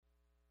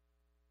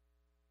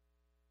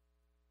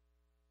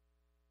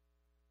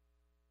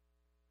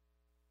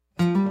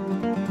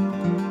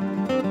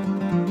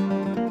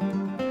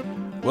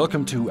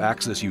Welcome to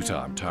Access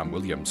Utah. I'm Tom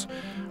Williams.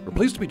 We're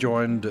pleased to be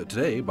joined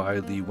today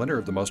by the winner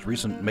of the most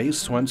recent May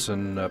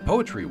Swenson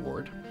Poetry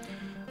Award,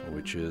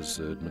 which is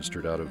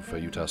administered out of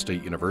Utah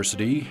State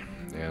University,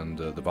 and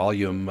the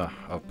volume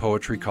of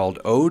poetry called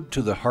Ode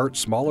to the Heart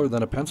Smaller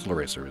Than a Pencil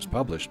Eraser is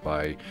published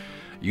by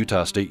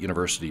Utah State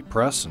University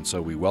Press, and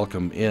so we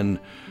welcome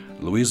in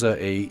Luisa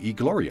A.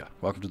 Igloria.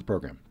 Welcome to the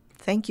program.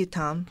 Thank you,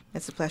 Tom.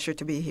 It's a pleasure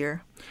to be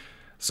here.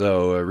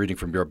 So, reading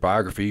from your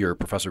biography, you're a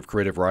professor of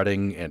creative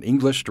writing and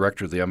English,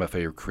 director of the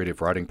MFA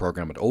Creative Writing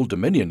Program at Old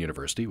Dominion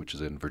University, which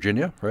is in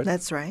Virginia, right?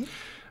 That's right.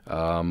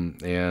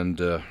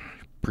 And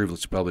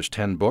previously published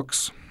 10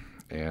 books,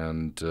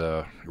 and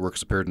your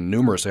works appeared in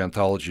numerous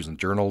anthologies and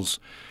journals,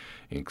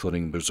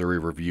 including Missouri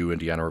Review,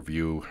 Indiana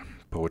Review,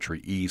 Poetry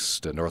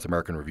East, North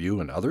American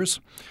Review, and others.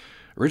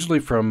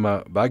 Originally from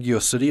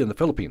Baguio City in the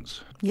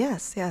Philippines.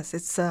 Yes.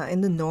 It's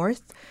in the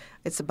north.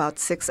 It's about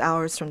 6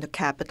 hours from the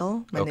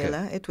capital,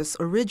 Manila. Okay. It was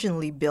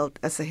originally built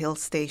as a hill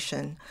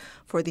station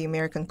for the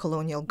American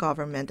colonial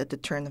government at the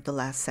turn of the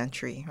last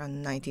century,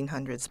 around the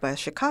 1900s, by a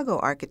Chicago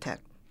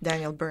architect,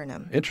 Daniel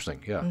Burnham. Interesting,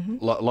 yeah. Mm-hmm.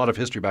 A lot of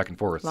history back and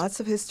forth. Lots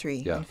of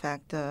history. Yeah. In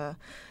fact,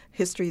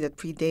 history that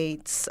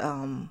predates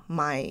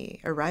my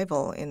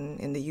arrival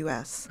in the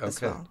U.S. as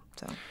well.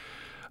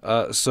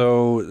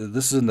 So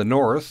this is in the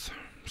north.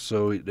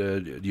 So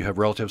do you have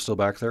relatives still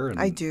back there?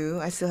 I do.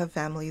 I still have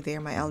family there.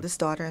 My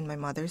eldest daughter and my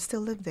mother still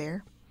live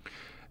there.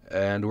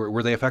 And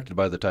were they affected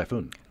by the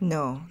typhoon?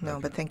 No, okay.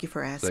 But thank you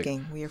for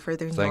asking. We are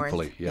further north.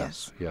 Thankfully,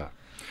 yes. Yeah.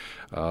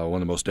 One of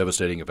the most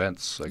devastating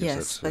events, I guess.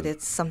 Yes, but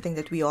it's something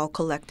that we all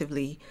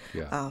collectively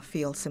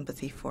feel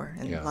sympathy for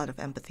and a lot of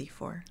empathy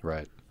for.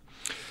 Right.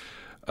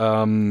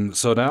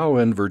 So now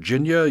in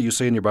Virginia, you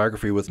say in your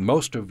biography, with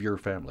most of your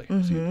family.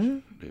 Mm-hmm.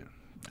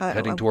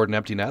 Heading toward an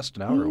empty nest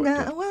now, or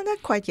what? Well,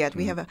 not quite yet.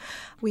 Mm-hmm.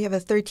 We have a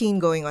 13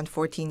 going on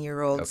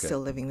 14-year-old still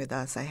living with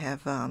us. I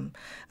have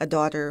a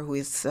daughter who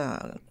is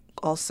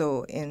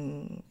also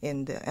in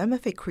the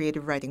MFA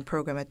Creative Writing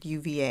Program at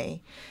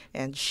UVA,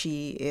 and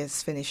she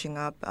is finishing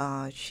up.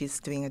 She's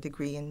doing a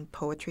degree in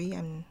poetry.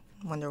 I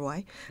wonder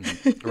why.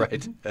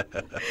 Right.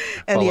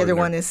 And the other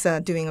one is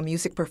doing a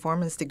music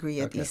performance degree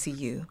at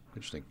ECU.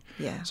 Interesting.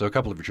 Yeah. So a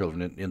couple of your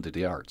children into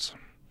the arts.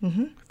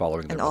 Mm-hmm.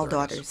 Following their and all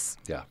daughters.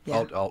 Yeah.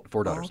 All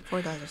four daughters.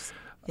 All 4 daughters.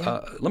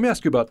 Yeah. Let me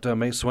ask you about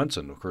May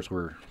Swenson. Of course,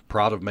 we're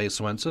proud of May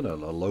Swenson, a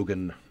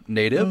Logan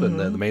native, mm-hmm.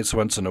 and the May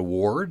Swenson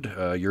Award.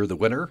 You're the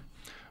winner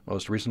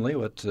most recently.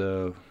 What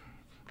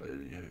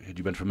had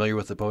you been familiar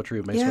with the poetry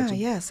of May Swenson?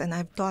 Yes, and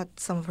I've taught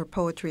some of her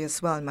poetry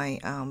as well in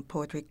my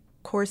poetry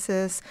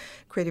courses,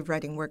 creative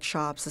writing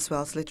workshops, as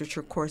well as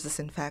literature courses.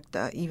 In fact,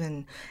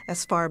 even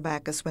as far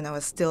back as when I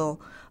was still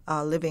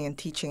living and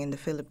teaching in the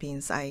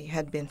Philippines, I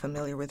had been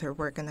familiar with her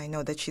work, and I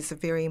know that she's a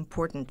very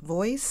important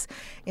voice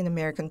in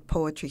American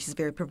poetry. She's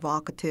very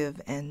provocative,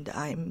 and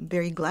I'm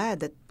very glad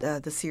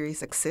that the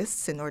series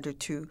exists in order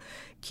to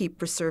keep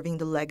preserving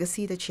the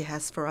legacy that she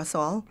has for us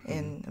all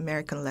in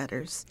American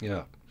letters.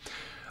 Yeah.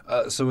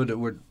 So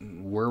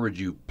where would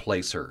you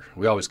place her?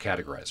 We always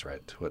categorize,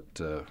 right?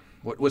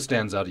 What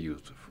stands out to you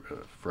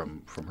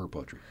from her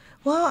poetry?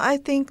 Well, I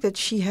think that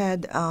she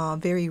had a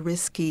very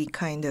risky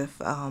kind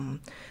of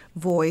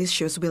voice.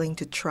 She was willing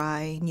to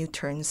try new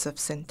turns of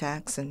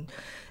syntax, and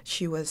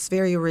she was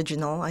very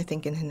original, I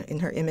think, in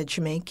her image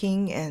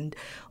making, and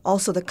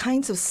also the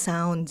kinds of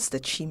sounds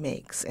that she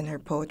makes in her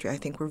poetry, I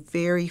think, were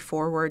very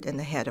forward and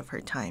ahead of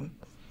her time.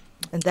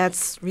 And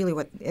that's really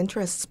what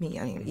interests me.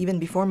 I mean, even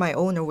before my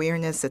own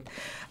awareness that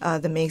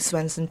the May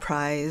Swenson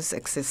Prize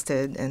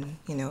existed, and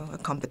a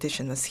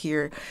competition was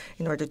here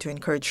in order to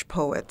encourage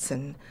poets,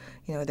 and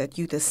that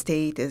Utah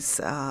State is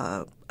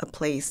a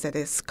place that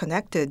is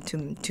connected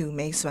to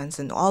May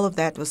Swenson. All of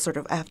that was sort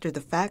of after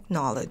the fact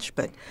knowledge,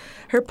 but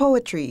her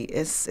poetry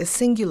is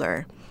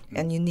singular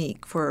and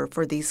unique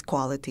for these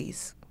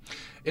qualities.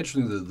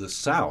 Interesting, the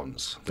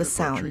sounds. The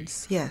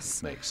sounds,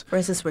 yes. Makes. For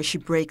instance, where she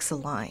breaks a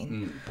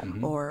line,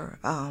 mm-hmm. or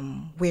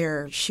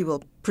where she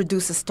will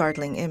produce a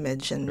startling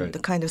image, and the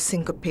kind of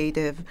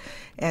syncopative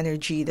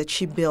energy that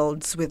she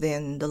builds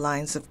within the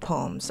lines of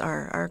poems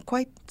are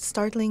quite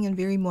startling and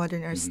very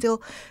modern, are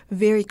still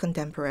very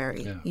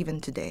contemporary,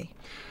 even today.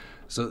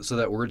 So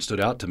that word stood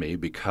out to me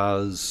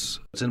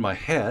because it's in my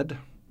head,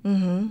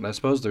 mm-hmm. and I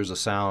suppose there's a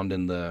sound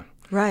in the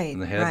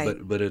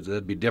head, but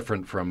it'd be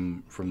different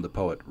from the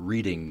poet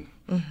reading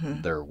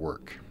their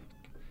work.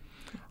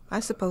 I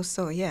suppose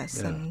so, yes.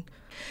 Yeah. And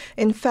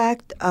in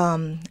fact,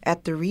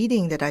 at the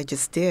reading that I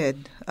just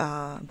did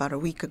about a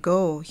week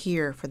ago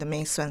here for the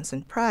May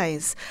Swenson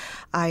Prize,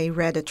 I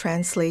read a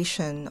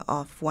translation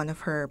of one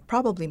of her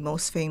probably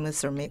most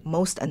famous or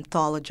most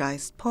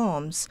anthologized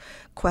poems,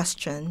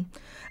 Question,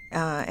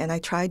 and I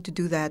tried to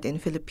do that in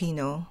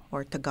Filipino,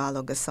 or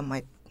Tagalog as some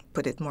might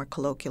put it more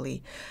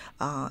colloquially.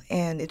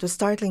 And it was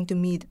startling to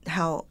me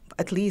how,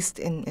 at least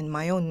in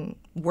my own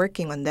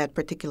working on that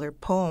particular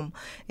poem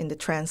in the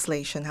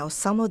translation, how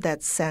some of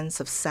that sense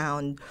of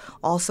sound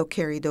also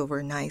carried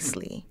over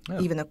nicely,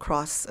 even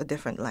across a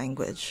different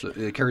language. So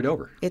it carried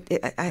over?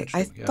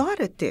 I thought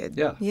it did.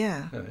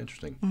 Yeah,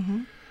 interesting.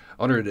 Mm-hmm.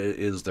 wondered,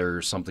 is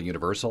there something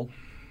universal?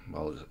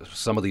 Well,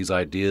 some of these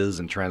ideas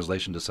in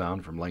translation to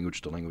sound from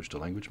language to language to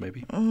language,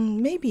 maybe?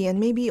 Maybe,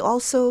 and maybe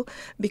also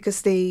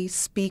because they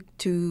speak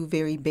to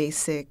very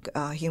basic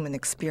human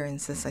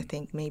experiences. I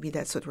think maybe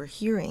that's what we're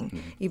hearing.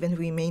 Even if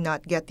we may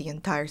not get the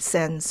entire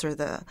sense or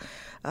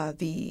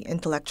the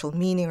intellectual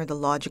meaning or the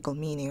logical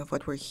meaning of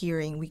what we're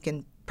hearing, we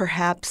can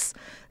perhaps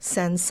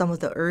sense some of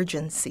the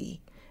urgency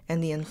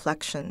and the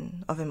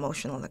inflection of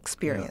emotional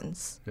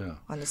experience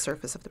on the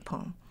surface of the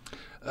poem.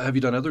 Have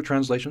you done other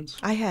translations?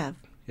 I have.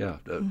 Yeah,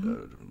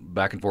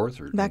 back and forth,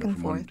 or back and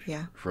from forth.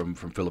 from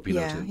Filipino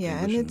to English,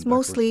 and it's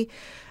mostly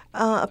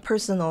a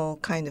personal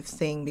kind of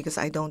thing because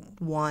I don't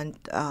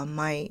want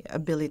my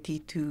ability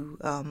to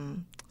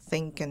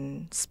think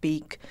and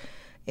speak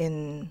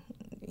in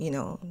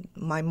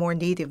my more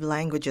native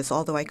languages,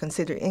 although I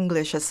consider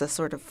English as a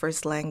sort of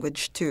first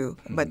language too.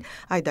 But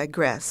I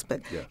digress.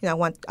 But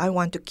I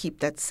want to keep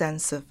that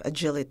sense of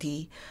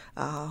agility,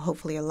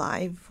 hopefully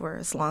alive for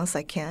as long as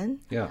I can.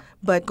 Yeah.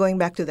 But going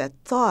back to that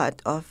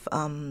thought of,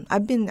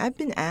 I've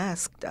been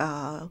asked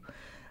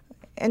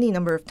any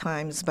number of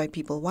times by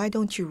people, why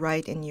don't you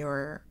write in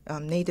your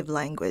native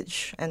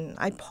language? And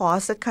I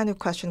pause. That kind of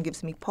question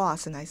gives me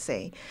pause, and I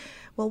say,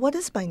 well, what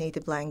is my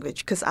native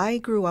language? Because I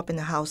grew up in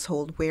a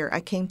household where I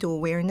came to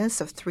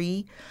awareness of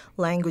 3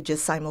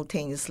 languages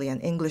simultaneously,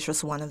 and English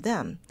was one of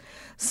them.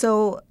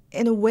 So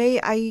in a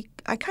way, I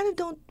kind of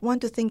don't want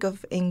to think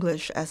of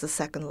English as a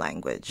second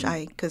language,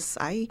 because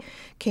I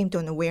came to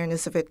an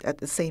awareness of it at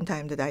the same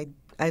time that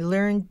I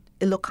learned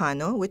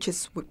Ilocano, which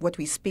is what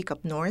we speak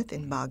up north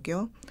in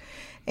Baguio,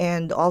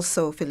 and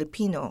also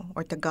Filipino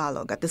or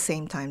Tagalog at the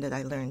same time that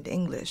I learned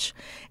English.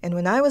 And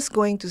when I was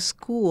going to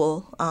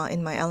school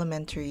in my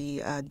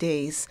elementary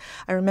days,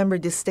 I remember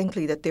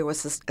distinctly that there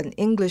was an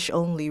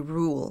English-only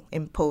rule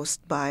imposed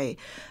by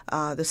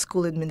the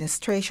school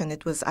administration.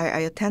 It was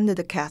I attended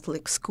a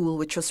Catholic school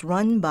which was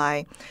run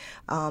by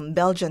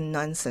Belgian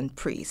nuns and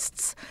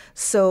priests.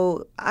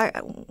 So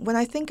when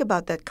I think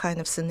about that kind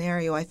of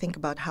scenario, I think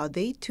about how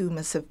they too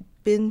must have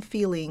been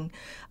feeling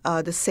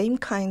the same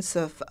kinds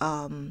of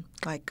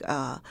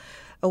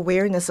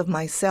awareness of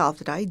myself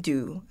that I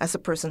do as a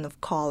person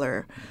of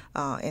color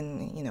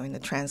in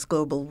the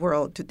transglobal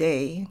world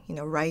today.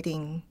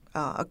 Writing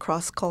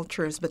across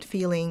cultures, but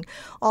feeling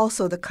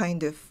also the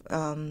kind of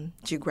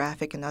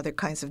geographic and other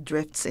kinds of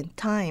drifts in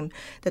time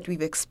that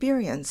we've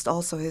experienced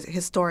also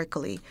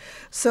historically.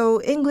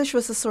 So English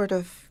was a sort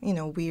of,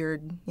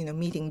 weird,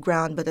 meeting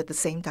ground, but at the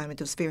same time it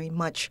was very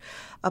much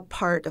a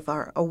part of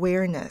our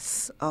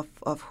awareness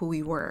of who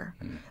we were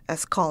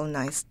as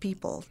colonized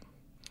people.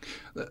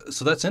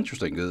 So that's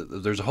interesting.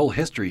 There's a whole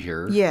history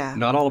here,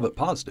 not all of it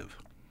positive.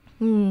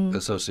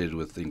 Associated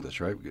with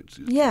English, right?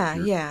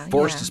 You're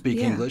forced to speak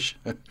English.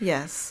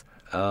 Yes.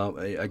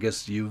 I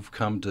guess you've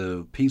come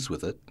to peace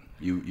with it.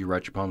 You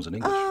write your poems in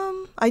English.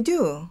 I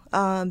do,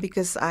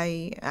 because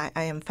I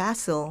am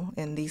facile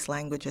in these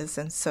languages,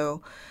 and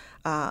so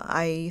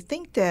I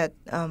think that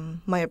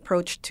my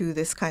approach to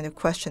this kind of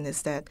question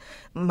is that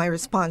my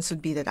response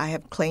would be that I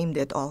have claimed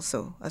it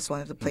also as one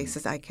of the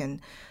places I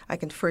can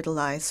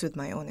fertilize with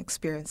my own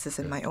experiences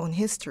and my own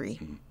history.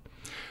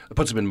 It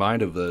puts them in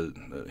mind of the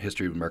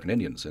history of American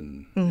Indians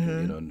in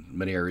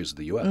many areas of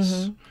the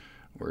U.S.,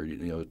 where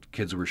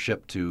kids were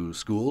shipped to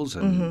schools,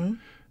 and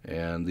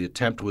the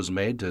attempt was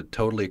made to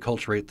totally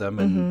acculturate them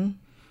in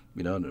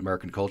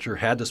American culture,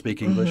 had to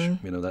speak English,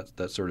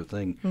 that sort of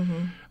thing.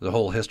 The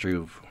whole history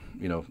of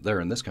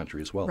there in this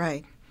country as well.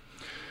 Right.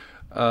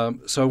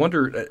 So I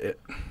wonder,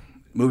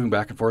 moving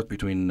back and forth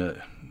between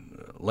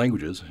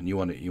languages, and you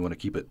want to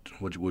keep it.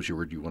 What's your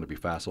word? You want to be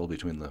facile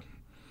between the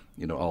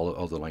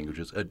all the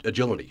languages.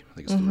 Agility, I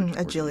think is the word.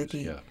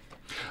 Agility. Yeah.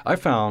 I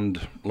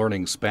found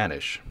learning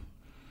Spanish,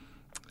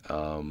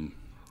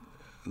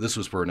 this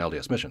was for an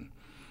LDS mission,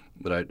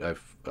 but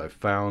I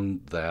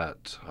found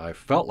that I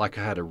felt like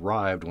I had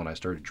arrived when I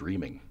started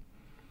dreaming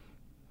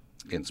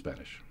in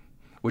Spanish,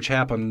 which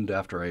happened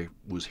after I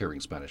was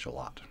hearing Spanish a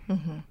lot.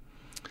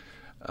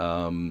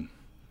 And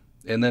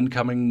then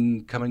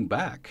coming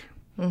back,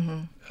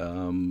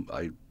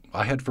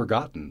 I had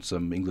forgotten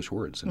some English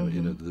words, and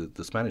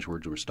the Spanish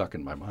words were stuck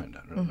in my mind.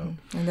 I don't know.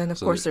 And then, of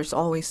course, there's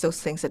always those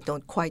things that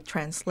don't quite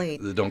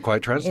translate. They don't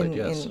quite translate,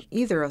 yes. In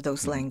either of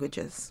those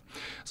languages.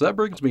 So that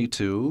brings me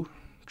to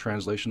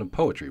translation of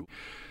poetry.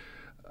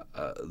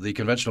 The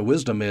conventional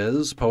wisdom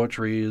is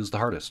poetry is the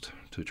hardest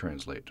to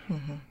translate.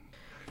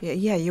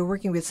 Yeah, you're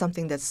working with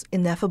something that's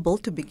ineffable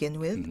to begin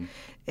with.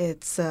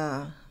 It's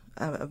a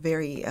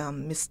very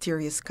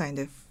mysterious kind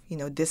of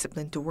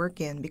discipline to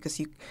work in, because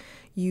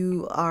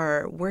you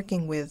are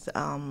working with,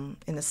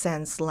 in a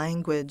sense,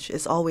 language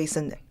is always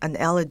an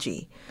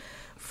elegy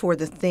for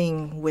the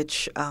thing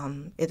which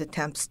it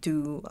attempts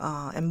to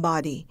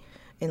embody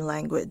in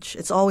language.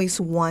 It's always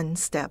one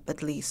step,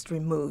 at least,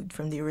 removed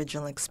from the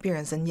original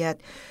experience, and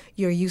yet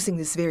you're using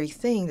this very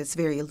thing that's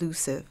very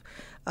elusive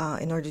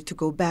in order to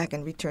go back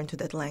and return to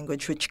that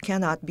language which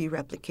cannot be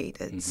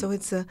replicated. So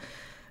it's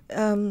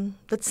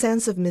that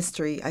sense of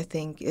mystery, I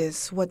think,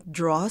 is what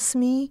draws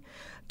me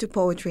to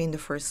poetry in the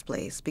first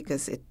place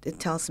because it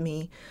tells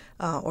me,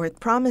 or it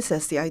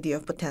promises the idea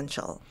of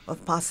potential,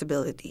 of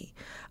possibility.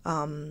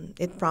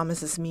 It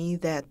promises me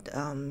that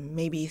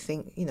maybe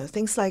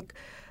things like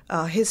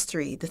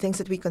history, the things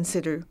that we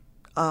consider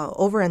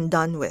over and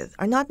done with,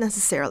 are not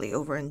necessarily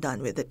over and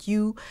done with. That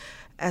you,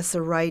 as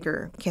a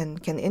writer, can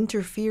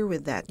interfere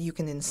with that. You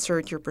can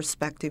insert your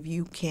perspective.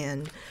 You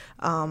can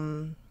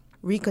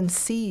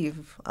reconceive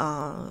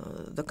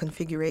the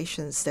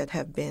configurations that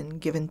have been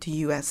given to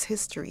you as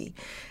history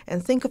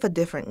and think of a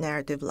different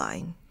narrative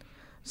line.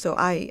 So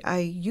I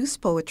use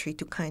poetry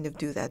to kind of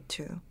do that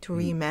too, to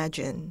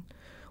reimagine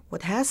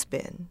what has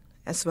been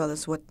as well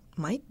as what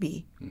might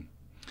be.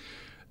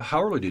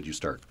 How early did you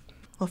start?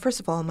 Well, first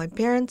of all, my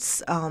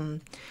parents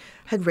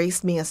had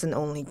raised me as an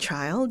only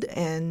child,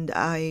 and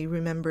I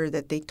remember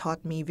that they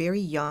taught me very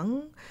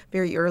young,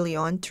 very early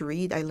on to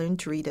read. I learned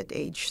to read at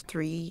age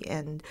 3,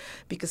 and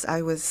because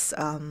I was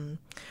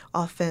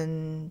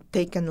often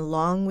taken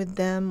along with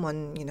them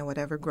on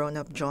whatever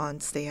grown-up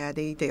jaunts they had,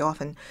 they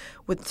often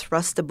would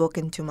thrust a book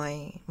into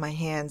my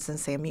hands and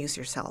say, "Amuse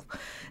yourself."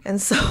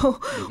 And so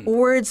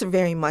words are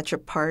very much a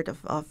part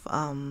of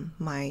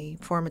my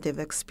formative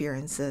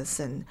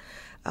experiences, and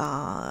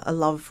a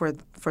love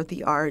for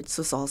the arts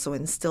was also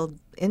instilled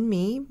in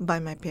me by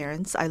my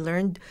parents. I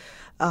learned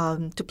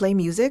to play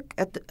music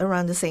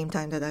around the same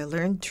time that I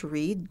learned to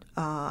read.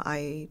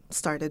 I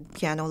started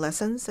piano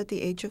lessons at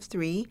the age of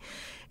 3,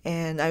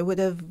 and I would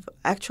have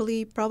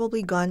actually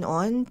probably gone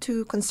on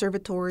to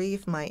conservatory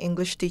if my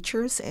English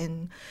teachers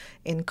in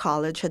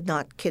college had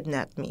not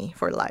kidnapped me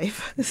for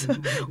life, is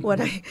what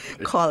I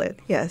call it,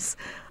 yes.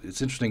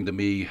 It's interesting to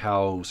me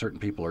how certain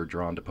people are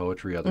drawn to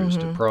poetry, others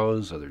to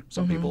prose,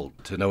 some people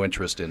to no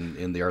interest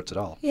in the arts at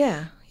all.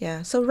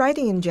 Yeah. So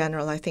writing in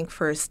general, I think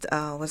first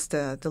was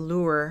the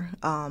lure,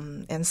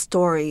 and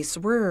stories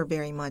were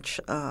very much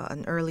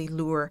an early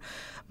lure.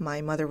 My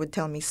mother would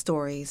tell me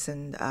stories,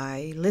 and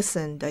I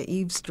listened. I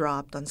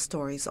eavesdropped on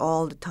stories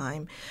all the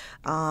time.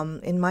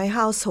 In my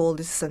household,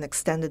 this is an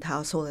extended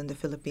household in the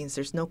Philippines,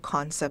 there's no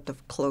concept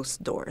of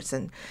closed doors,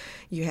 and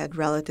you had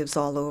relatives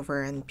all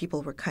over, and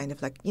people were kind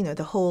of like,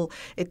 the whole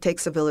 "it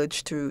takes a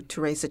village to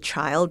raise a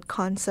child"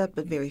 concept,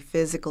 but very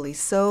physically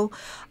so.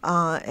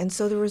 And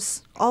so there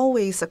was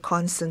always a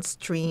constant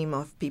stream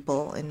of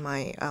people in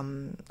my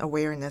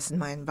awareness, in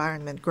my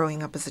environment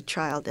growing up as a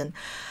child. And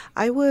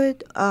I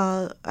would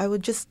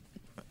just,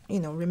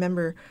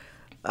 remember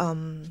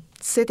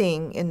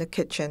sitting in the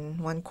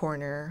kitchen, one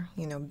corner,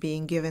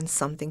 being given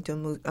something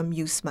to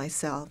amuse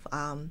myself.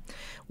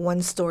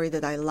 One story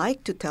that I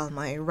like to tell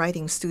my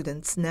writing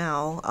students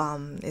now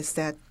is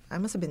that I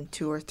must have been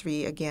 2 or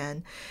 3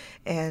 again,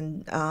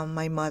 and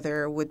my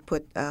mother would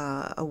put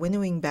a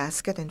winnowing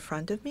basket in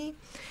front of me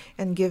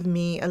and give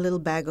me a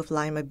little bag of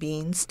lima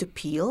beans to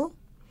peel.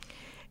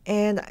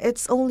 And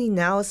it's only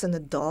now as an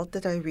adult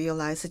that I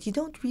realize that you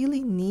don't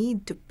really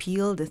need to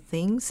peel the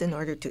things in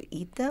order to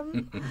eat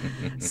them.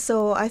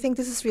 So I think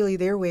this is really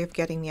their way of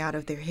getting me out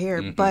of their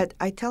hair. But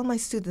I tell my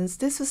students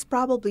this is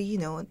probably,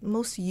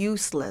 most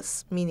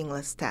useless,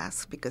 meaningless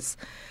task because,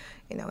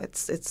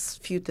 it's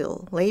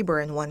futile labor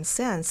in one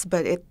sense,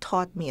 but it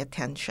taught me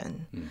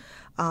attention.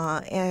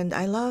 And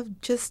I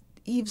love just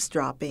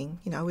eavesdropping.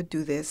 I would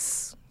do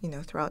this,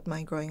 throughout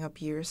my growing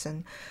up years,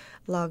 and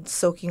loved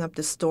soaking up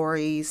the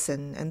stories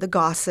and the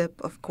gossip,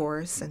 of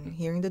course, and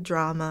hearing the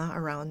drama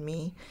around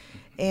me.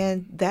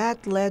 And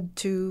that led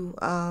to,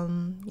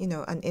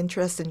 an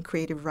interest in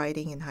creative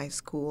writing in high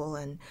school.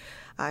 And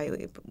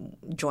I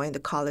joined the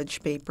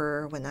college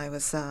paper when I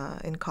was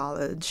in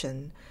college.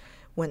 And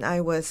when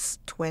I was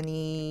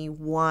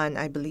 21,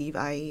 I believe,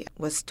 I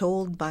was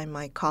told by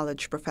my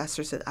college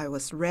professors that I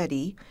was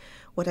ready,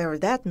 whatever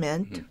that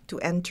meant, to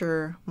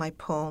enter my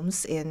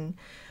poems in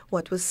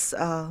what was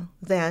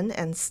then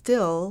and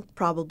still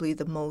probably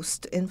the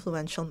most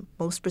influential,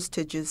 most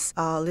prestigious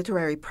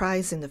literary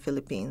prize in the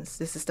Philippines.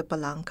 This is the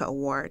Palanca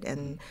Award,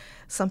 and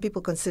some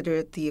people consider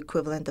it the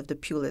equivalent of the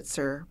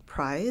Pulitzer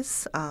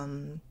Prize,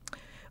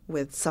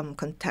 with some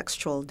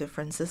contextual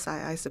differences,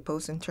 I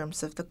suppose, in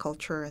terms of the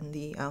culture and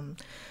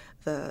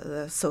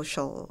the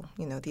social,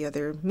 the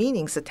other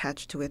meanings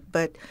attached to it.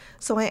 But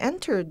so I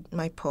entered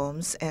my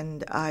poems,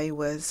 and I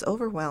was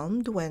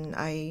overwhelmed when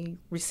I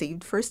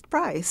received first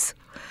prize.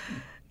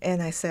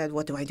 And I said,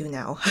 what do I do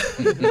now?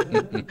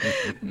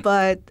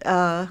 But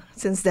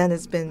since then,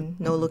 it's been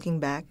no looking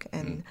back,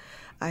 and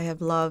I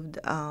have loved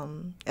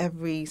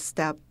every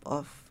step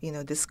of,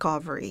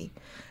 discovery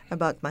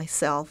about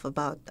myself,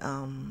 about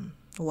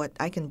what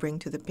I can bring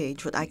to the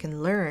page, what I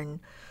can learn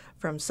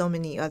from so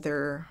many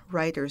other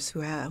writers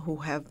who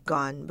have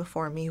gone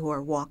before me, who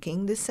are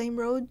walking the same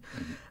road.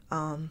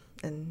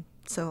 And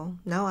so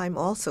now I'm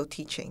also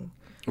teaching.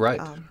 Right.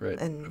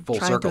 And Full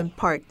trying circle. to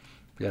impart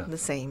the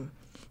same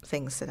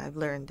things that I've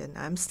learned. And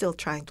I'm still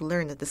trying to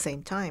learn at the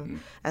same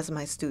time as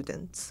my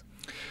students.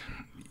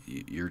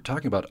 You're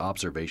talking about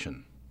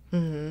observation.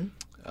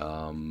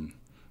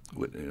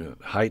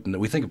 heightened.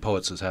 We think of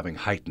poets as having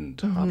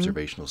heightened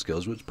observational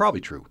skills, which is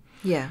probably true.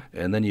 Yeah.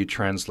 And then you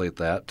translate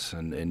that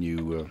and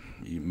you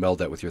meld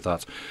that with your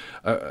thoughts.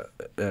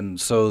 And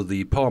so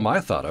the poem I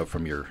thought of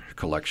from your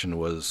collection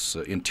was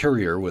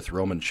Interior with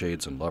Roman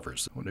Shades and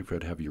Lovers. I wonder if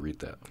I'd have you read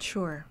that.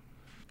 Sure.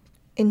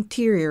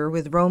 Interior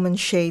with Roman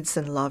Shades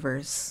and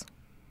Lovers.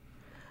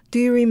 Do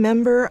you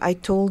remember I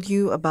told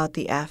you about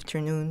the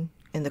afternoon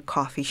in the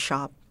coffee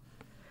shop?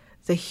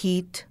 The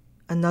heat,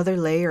 another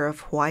layer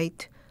of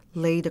white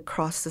laid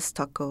across the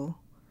stucco.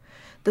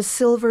 The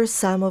silver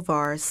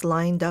samovars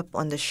lined up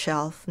on the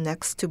shelf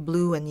next to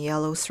blue and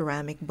yellow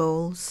ceramic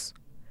bowls.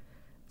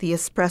 The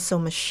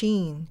espresso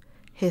machine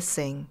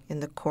hissing in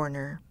the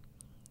corner.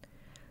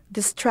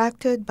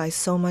 Distracted by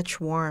so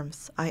much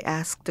warmth, I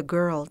asked the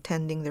girl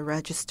tending the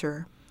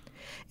register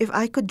if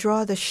I could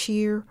draw the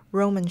sheer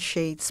Roman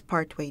shades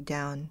partway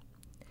down.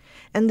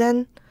 And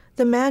then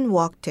the man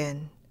walked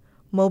in,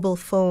 mobile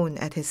phone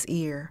at his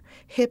ear,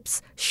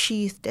 hips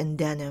sheathed in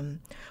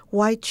denim,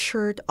 white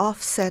shirt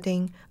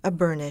offsetting a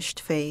burnished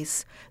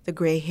face, the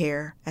gray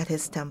hair at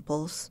his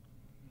temples.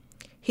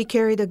 He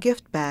carried a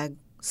gift bag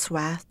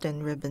swathed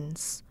in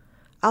ribbons.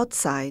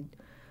 Outside,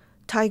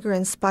 tiger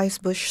and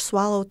spicebush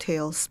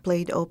swallowtails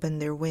splayed open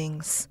their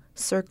wings,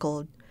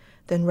 circled,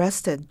 then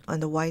rested on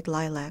the white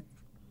lilac.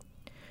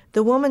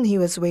 The woman he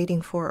was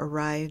waiting for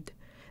arrived.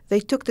 They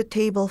took the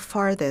table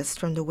farthest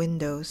from the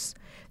windows.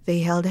 They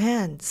held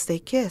hands. They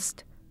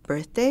kissed.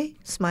 "Birthday?"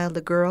 smiled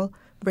the girl,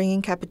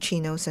 bringing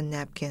cappuccinos and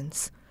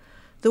napkins.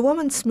 The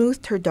woman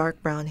smoothed her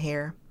dark brown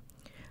hair.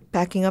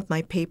 Packing up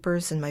my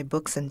papers and my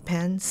books and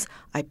pens,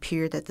 I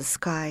peered at the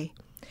sky.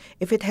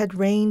 If it had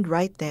rained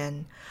right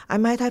then, I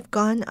might have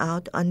gone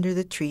out under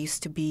the trees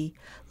to be,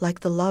 like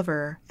the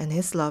lover and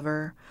his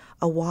lover,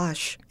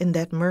 awash in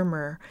that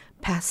murmur,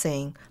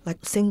 passing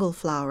like a single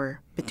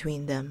flower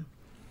between them.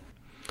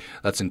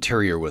 That's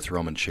Interior with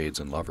Roman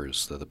Shades and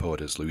Lovers. The poet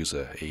is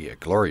Luisa A.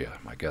 Igloria,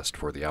 my guest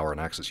for the Hour on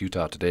Access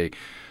Utah today.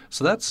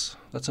 So that's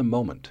a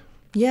moment.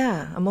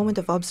 Yeah, a moment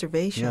of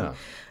observation.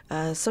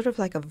 Yeah. Sort of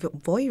like a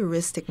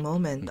voyeuristic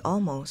moment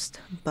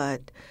almost,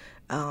 but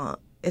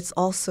it's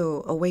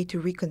also a way to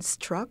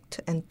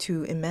reconstruct and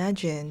to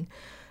imagine,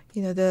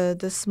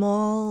 the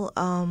small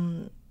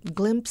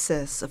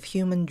glimpses of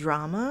human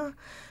drama,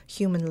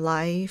 human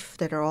life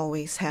that are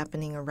always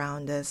happening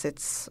around us.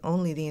 It's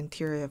only the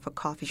interior of a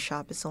coffee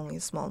shop. It's only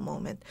a small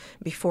moment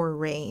before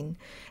rain.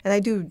 And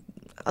I do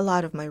a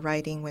lot of my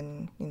writing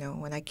when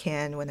I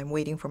can, when I'm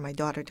waiting for my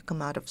daughter to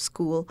come out of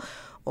school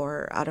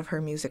or out of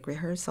her music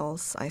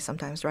rehearsals. I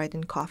sometimes write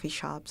in coffee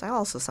shops. I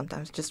also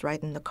sometimes just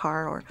write in the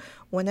car or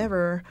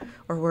whenever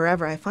or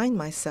wherever I find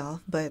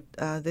myself. But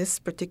this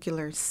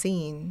particular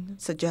scene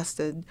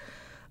suggested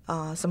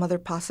some other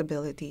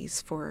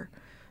possibilities for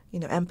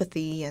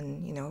empathy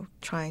and,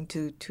 trying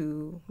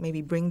to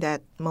maybe bring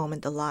that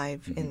moment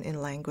alive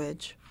in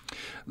language.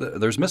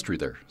 There's mystery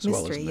there as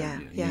well, isn't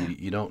there? Yeah.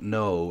 You don't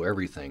know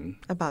everything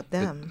about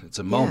them. It's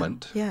a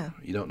moment. Yeah.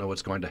 You don't know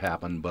what's going to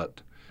happen,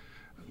 but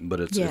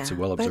it's a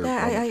well-observed moment.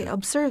 But I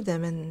observed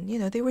them, and,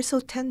 they were so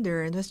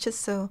tender, and it was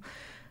just so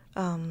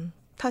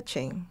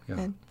touching. Yeah.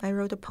 And I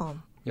wrote a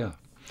poem. Yeah.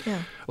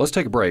 Yeah. Let's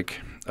take a break.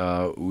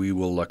 We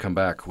will come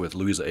back with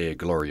Luisa A.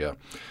 Igloria.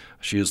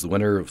 She is the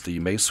winner of the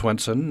May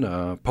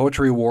Swenson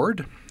Poetry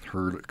Award.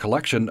 Her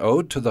collection,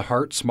 Ode to the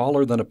Heart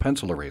Smaller Than a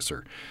Pencil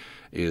Eraser,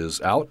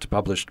 is out,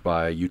 published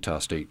by Utah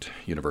State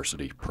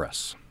University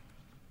Press.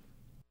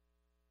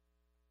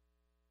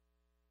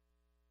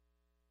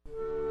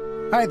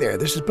 Hi there,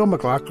 this is Bill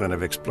McLaughlin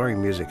of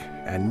Exploring Music,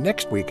 and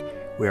next week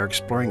we are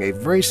exploring a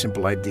very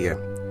simple idea,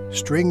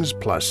 strings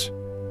plus.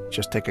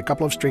 Just take a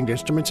couple of stringed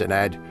instruments and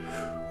add,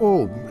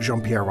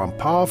 Jean-Pierre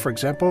Rampal, for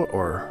example,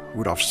 or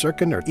Rudolf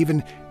Serkin, or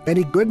even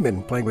Benny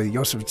Goodman playing with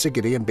Josef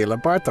Zsigety and Bela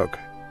Bartok.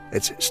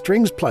 It's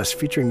Strings Plus,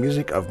 featuring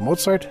music of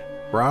Mozart,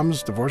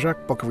 Brahms,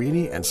 Dvorak,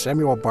 Boccherini, and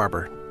Samuel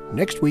Barber.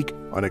 Next week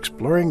on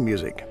Exploring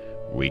Music.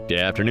 Weekday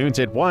afternoons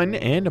at 1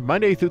 and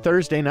Monday through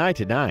Thursday night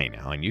at 9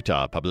 on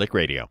Utah Public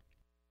Radio.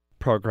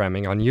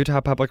 Programming on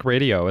Utah Public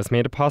Radio is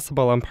made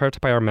possible in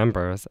part by our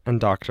members and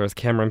doctors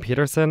Cameron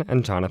Peterson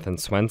and Jonathan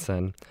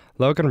Swenson,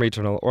 Logan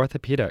Regional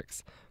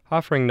Orthopedics,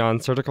 offering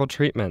non-surgical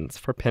treatments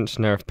for pinched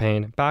nerve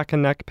pain, back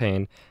and neck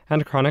pain,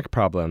 and chronic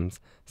problems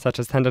such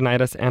as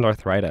tendonitis and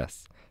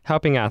arthritis,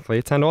 helping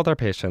athletes and older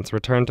patients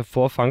return to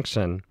full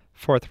function.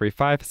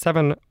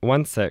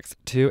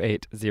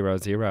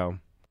 435-716-2800.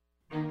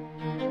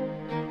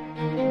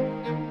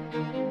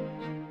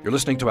 You're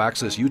listening to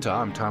Access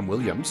Utah. I'm Tom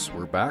Williams.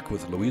 We're back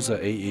with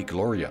Luisa A.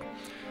 Igloria.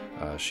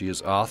 She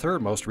is author,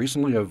 most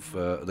recently, of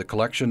the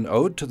collection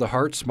Ode to the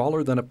Heart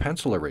Smaller Than a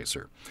Pencil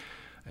Eraser.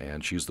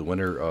 And she's the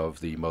winner of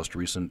the most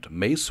recent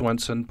May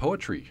Swenson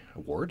Poetry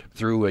Award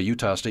through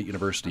Utah State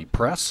University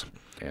Press.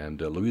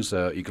 And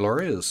Luisa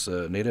Igloria is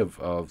a native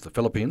of the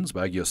Philippines,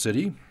 Baguio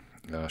City.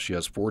 She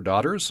has 4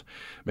 daughters,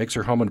 makes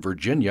her home in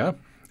Virginia,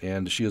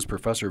 and she is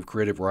professor of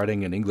creative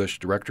writing and English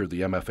director of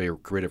the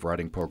MFA Creative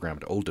Writing Program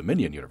at Old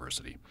Dominion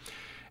University.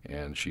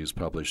 And she's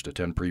published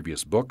 10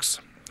 previous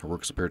books. Her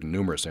works appeared in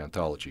numerous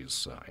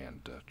anthologies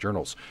and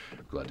journals.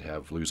 Glad to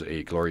have Luisa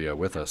A. Igloria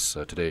with us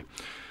today.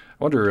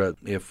 I wonder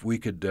if I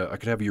could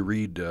have you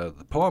read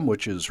the poem,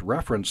 which is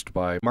referenced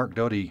by Mark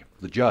Doty,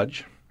 the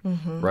judge,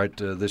 right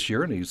this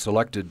year, and he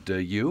selected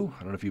you.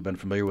 I don't know if you've been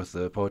familiar with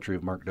the poetry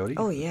of Mark Doty.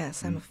 Oh,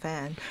 yes, I'm a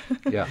fan.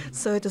 Yeah.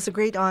 So it was a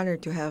great honor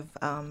to have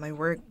my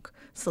work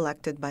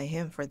selected by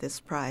him for this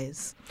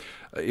prize.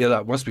 Yeah,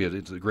 that must be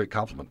it's a great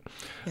compliment.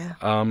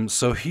 Yeah.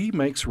 So he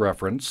makes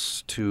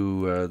reference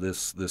to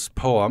this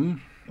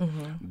poem,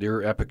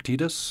 Dear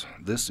Epictetus,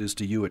 this is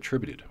to you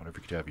attributed. I wonder if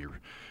we could have you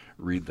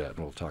read that, and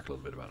we'll talk a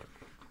little bit about it.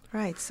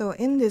 Right. So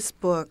in this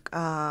book,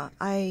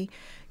 I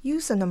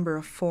use a number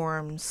of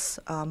forms,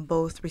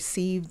 both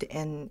received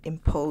and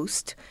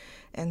imposed,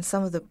 and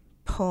some of the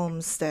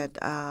poems that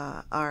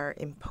are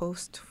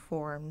imposed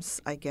forms,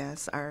 I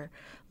guess, are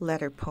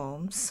letter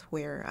poems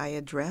where I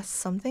address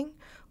something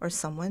or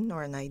someone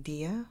or an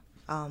idea,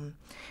 and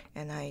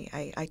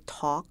I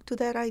talk to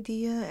that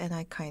idea and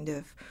I kind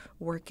of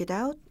work it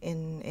out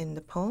in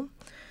the poem.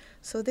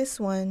 So this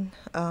one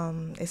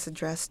is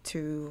addressed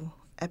to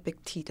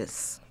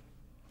Epictetus.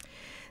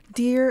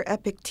 Dear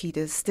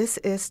Epictetus, this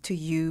is to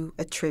you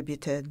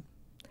attributed.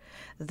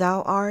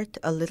 Thou art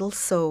a little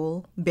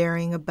soul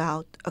bearing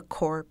about a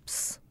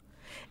corpse.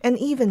 And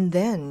even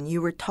then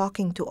you were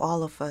talking to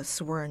all of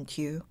us, weren't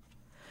you?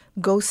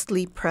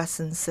 Ghostly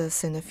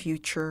presences in a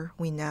future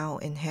we now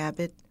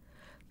inhabit,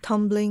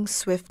 tumbling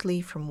swiftly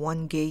from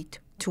one gate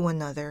to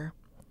another.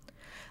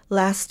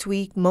 Last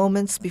week,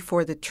 moments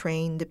before the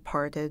train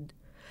departed,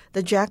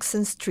 the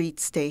Jackson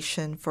Street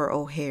station for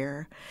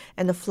O'Hare,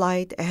 and a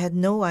flight I had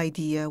no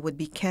idea would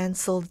be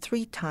canceled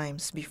 3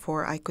 times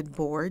before I could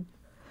board,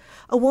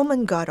 a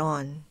woman got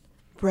on,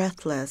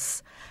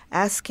 breathless,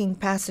 asking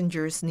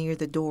passengers near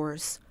the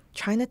doors,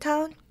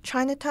 "Chinatown?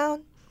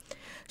 Chinatown?"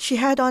 She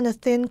had on a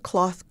thin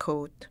cloth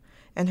coat,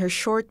 and her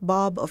short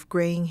bob of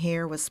graying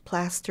hair was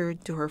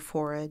plastered to her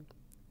forehead.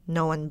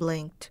 No one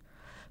blinked.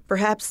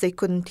 Perhaps they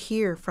couldn't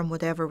hear from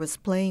whatever was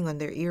playing on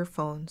their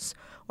earphones,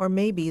 or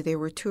maybe they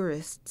were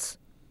tourists.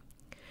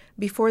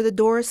 Before the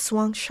doors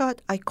swung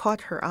shut, I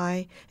caught her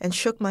eye and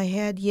shook my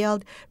head,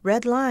 yelled,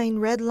 red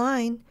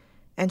line,"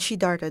 and she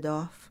darted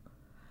off.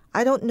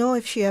 I don't know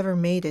if she ever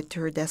made it to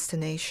her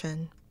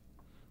destination.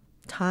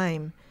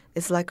 Time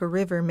is like a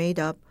river made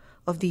up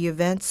of the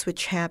events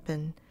which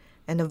happen,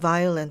 and a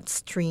violent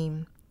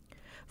stream.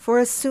 For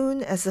as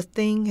soon as a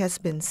thing has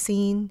been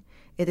seen,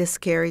 it is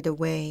carried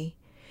away,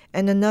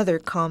 and another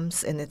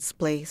comes in its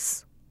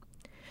place.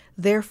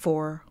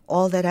 Therefore,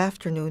 all that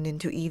afternoon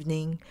into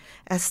evening,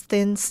 as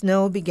thin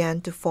snow began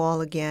to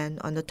fall again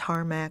on the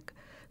tarmac,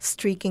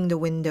 streaking the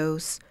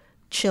windows,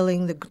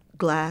 chilling the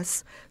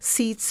glass,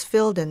 seats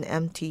filled and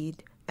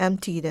emptied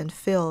and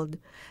filled,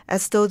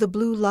 as though the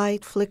blue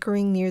light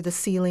flickering near the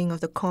ceiling of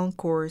the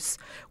concourse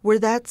were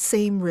that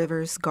same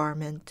river's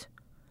garment.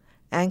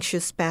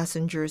 Anxious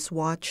passengers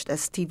watched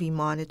as TV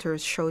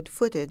monitors showed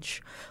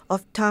footage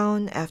of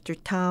town after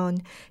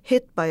town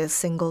hit by a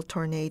single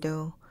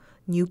tornado.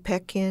 New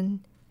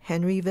Pekin,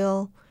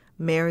 Henryville,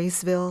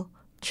 Marysville,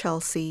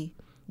 Chelsea,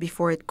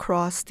 before it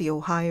crossed the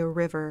Ohio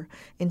River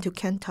into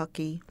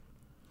Kentucky.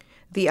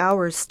 The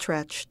hours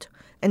stretched,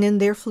 and in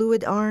their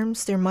fluid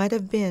arms there might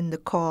have been the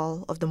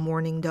call of the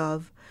morning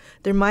dove.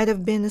 There might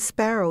have been a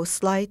sparrow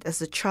slight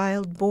as a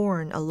child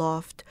born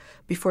aloft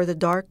before the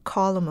dark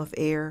column of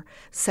air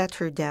set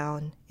her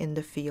down in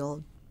the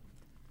field.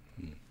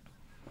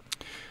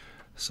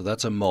 So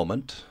that's a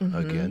moment.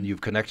 Again,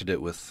 you've connected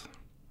it with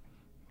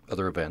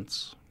other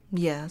events.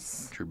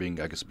 Yes. Which are being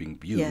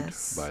viewed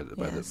Yes. by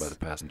the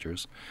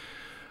passengers.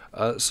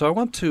 So I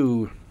want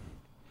to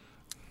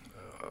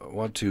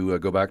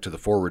go back to the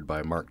foreword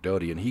by Mark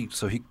Doty, and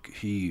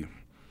he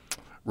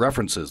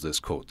references this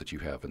quote that you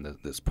have in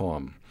this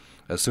poem.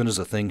 As soon as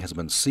a thing has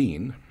been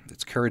seen,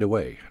 it's carried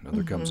away.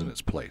 Another comes in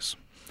its place.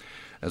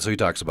 And so he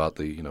talks about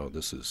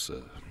this is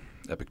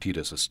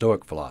Epictetus, a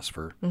Stoic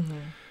philosopher.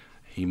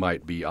 He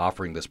might be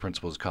offering this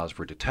principle as cause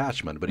for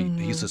detachment, but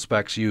he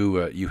suspects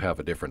you have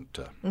a different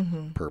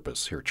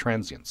purpose here,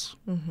 transience.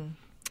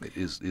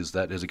 Has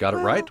he got it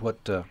right?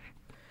 What?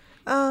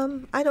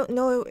 I don't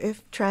know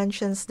if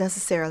transience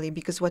necessarily,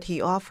 because what he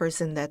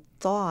offers in that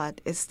thought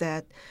is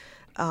that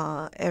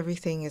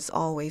everything is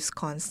always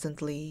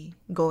constantly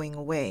going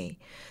away.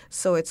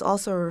 So it's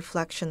also a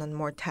reflection on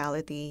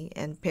mortality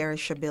and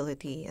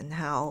perishability, and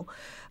how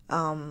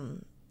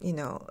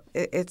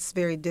it's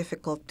very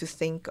difficult to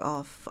think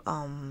of,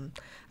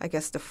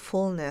 the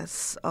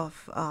fullness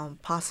of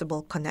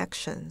possible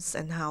connections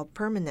and how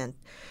permanent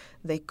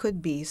they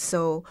could be.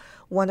 So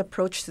one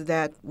approach to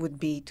that would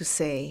be to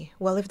say,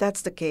 well, if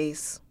that's the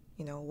case,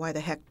 why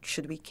the heck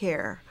should we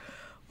care?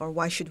 Or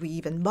why should we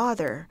even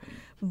bother?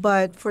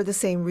 But for the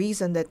same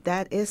reason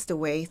that is the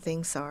way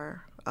things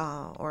are,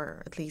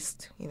 or at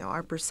least,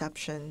 our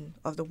perception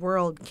of the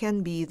world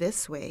can be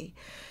this way,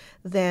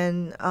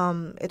 then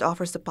it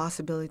offers the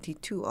possibility,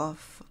 too,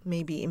 of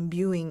maybe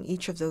imbuing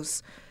each of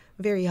those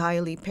very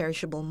highly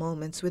perishable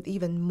moments with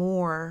even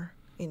more,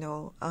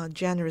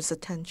 generous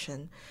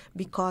attention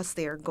because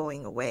they are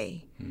going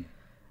away.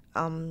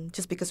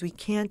 Just because we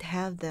can't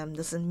have them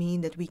doesn't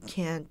mean that we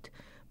can't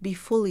be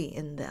fully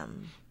in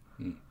them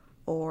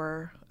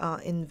or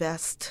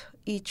invest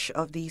each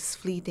of these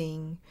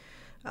fleeting,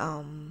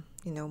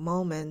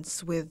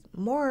 moments with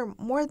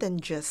more than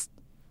just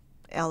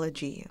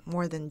elegy,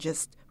 more than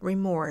just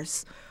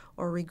remorse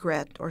or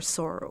regret or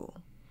sorrow.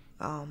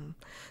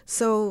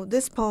 So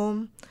this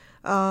poem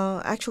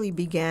actually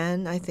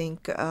began, I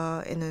think,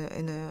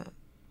 in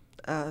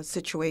a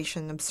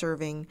situation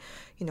observing,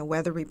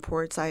 weather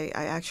reports. I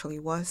actually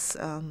was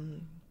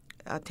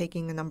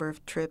taking a number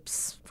of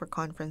trips for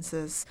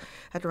conferences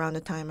at around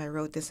the time I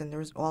wrote this, and there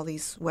was all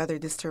these weather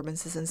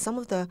disturbances. And some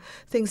of the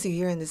things you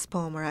hear in this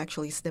poem are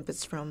actually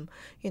snippets from,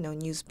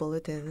 news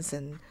bulletins,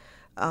 and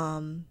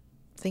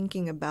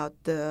thinking about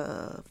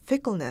the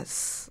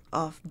fickleness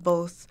of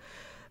both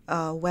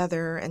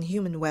weather and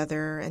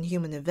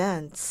human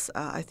events,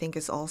 I think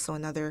is also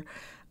another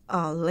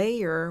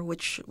layer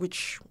which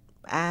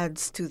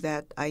adds to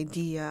that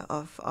idea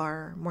of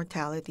our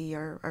mortality,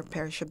 our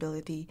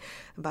perishability,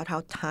 about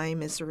how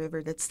time is a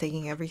river that's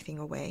taking everything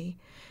away.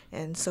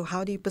 And so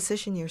how do you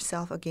position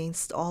yourself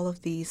against all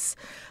of these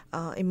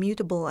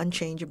immutable,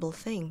 unchangeable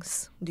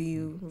things? Do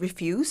you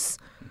refuse,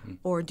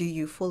 or do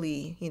you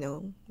fully,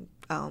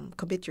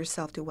 commit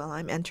yourself to,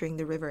 I'm entering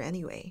the river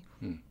anyway?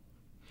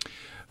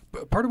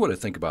 Part of what I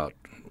think about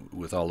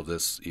with all of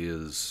this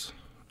is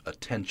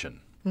attention.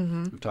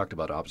 We've talked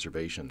about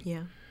observation.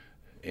 Yeah.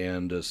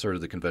 And sort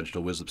of the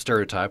conventional wisdom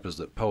stereotype is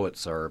that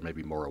poets are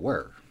maybe more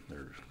aware.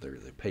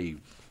 They pay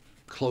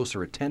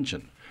closer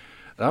attention.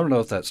 And I don't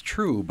know if that's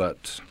true,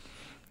 but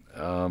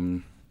a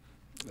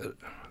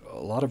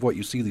lot of what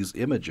you see, these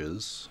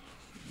images,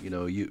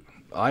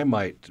 I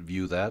might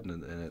view that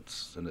and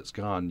it's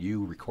gone.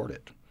 You record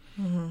it.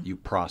 You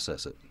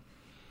process it.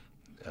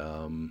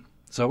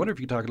 So I wonder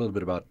if you talk a little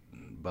bit about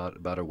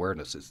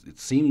awareness. It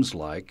seems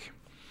like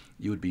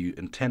you would be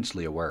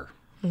intensely aware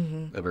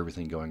of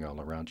everything going on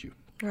around you.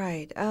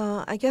 Right.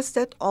 I guess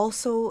that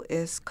also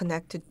is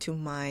connected to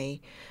my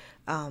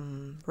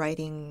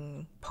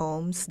writing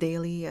poems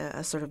daily,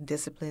 a sort of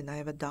discipline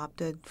I've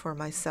adopted for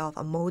myself,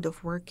 a mode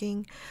of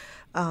working.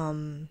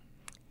 And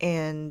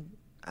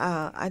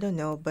I don't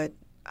know, but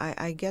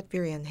I get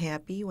very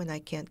unhappy when I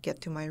can't get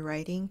to my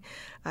writing.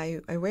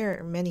 I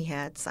wear many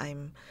hats.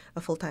 I'm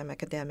a full-time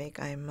academic.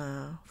 I'm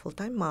a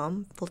full-time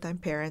mom, full-time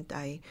parent.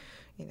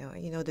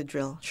 You know the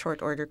drill: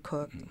 short order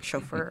cook,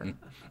 chauffeur,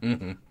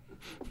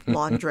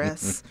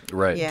 laundress.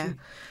 Right. Yeah.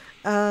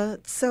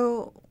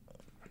 So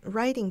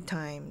writing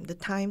time, the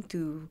time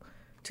to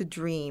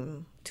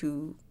dream,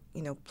 to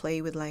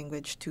play with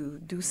language, to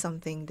do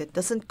something that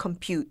doesn't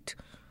compute.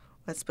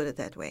 Let's put it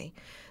that way.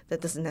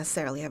 That doesn't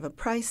necessarily have a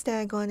price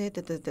tag on it.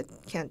 That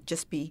can't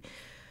just be,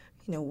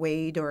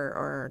 weighed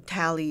or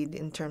tallied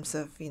in terms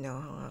of,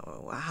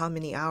 how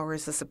many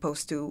hours as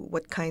opposed to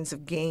what kinds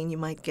of gain you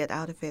might get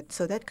out of it.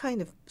 So that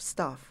kind of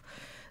stuff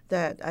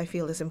that I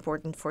feel is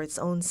important for its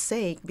own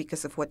sake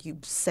because of what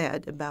you've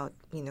said about,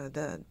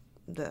 the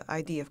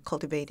idea of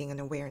cultivating an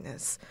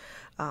awareness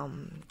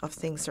of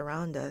things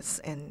around us.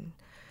 And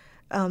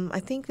I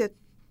think that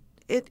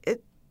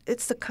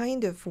it's the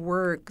kind of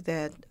work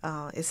that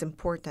is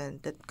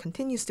important, that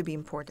continues to be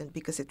important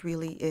because it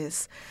really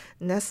is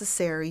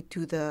necessary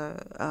to the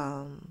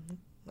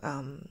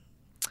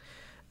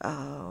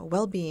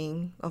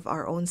well-being of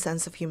our own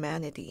sense of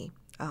humanity,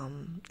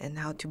 and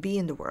how to be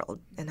in the world,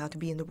 and how to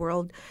be in the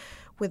world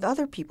with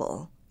other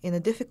people in a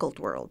difficult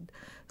world.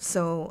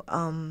 So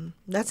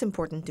that's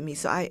important to me.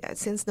 So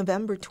since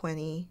November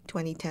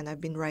 2010,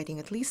 I've been writing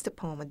at least a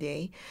poem a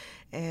day,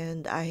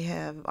 and I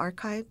have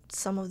archived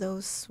some of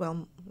those.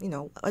 Well,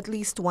 at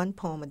least one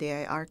poem a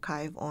day I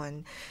archive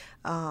on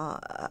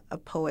a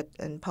poet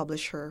and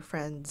publisher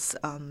friend's,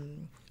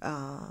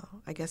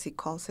 I guess he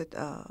calls it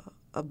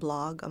a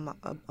blog,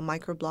 a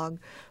microblog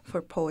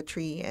for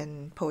poetry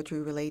and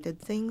poetry-related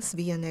things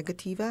via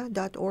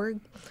negativa.org.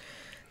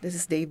 This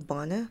is Dave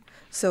Bona.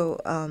 So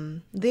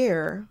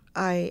there,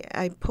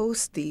 I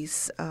post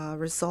these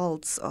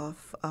results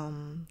of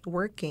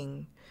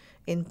working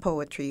in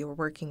poetry or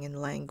working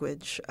in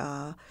language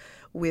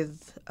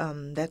with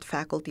that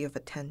faculty of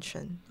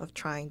attention, of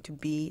trying to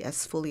be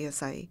as fully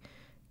as I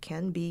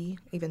can be,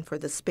 even for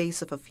the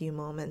space of a few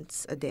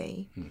moments a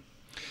day.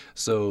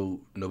 So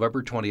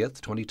November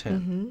 20th,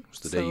 2010 was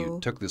the day you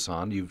took this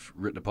on. You've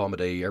written a poem a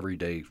day every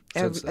day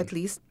since then. At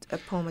least a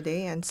poem a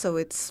day. And so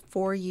it's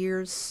 4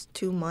 years,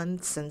 2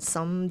 months, and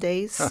some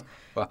days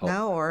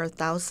now, or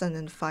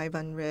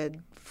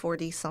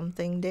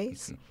 1,540-something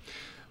days.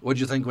 What did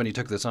you think when you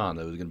took this on?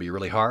 That it was going to be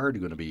really hard?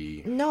 Going to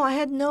be? No, I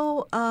had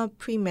no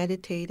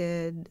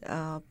premeditated,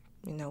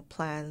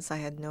 plans. I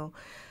had no.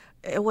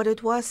 What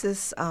it was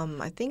is,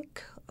 I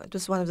think it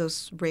was one of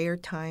those rare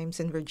times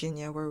in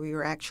Virginia where we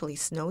were actually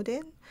snowed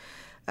in,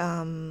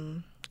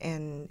 and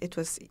it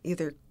was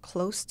either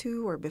close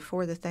to or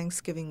before the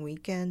Thanksgiving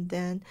weekend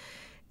then,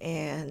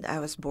 and I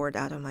was bored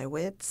out of my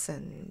wits,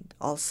 and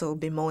also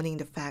bemoaning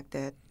the fact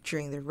that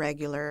during the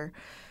regular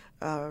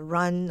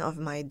run of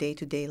my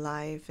day-to-day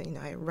life.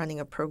 Running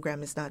a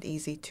program is not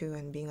easy too,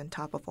 and being on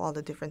top of all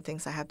the different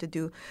things I have to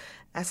do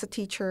as a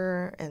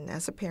teacher and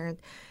as a parent.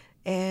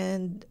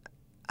 And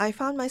I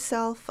found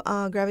myself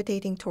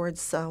gravitating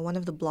towards one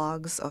of the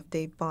blogs of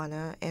Dave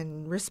Bona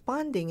and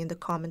responding in the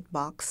comment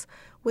box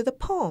with a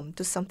poem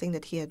to something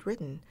that he had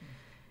written.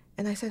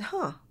 And I said,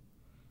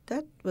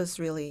 that was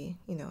really,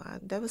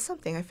 that was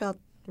something. I felt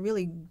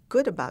really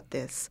good about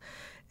this.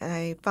 And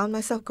I found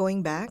myself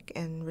going back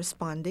and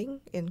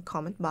responding in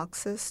comment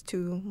boxes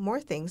to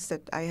more things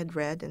that I had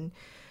read and,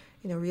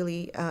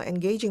 really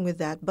engaging with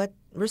that, but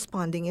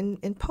responding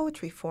in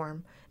poetry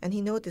form. And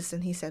he noticed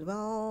and he said,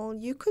 well,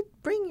 you could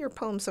bring your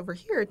poems over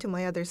here to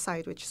my other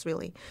site, which is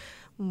really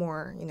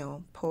more,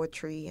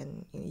 poetry.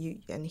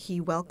 And he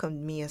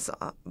welcomed me as,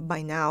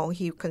 by now,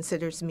 he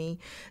considers me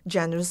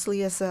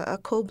generously as a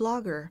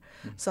co-blogger.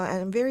 So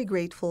I'm very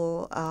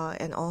grateful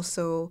and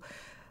also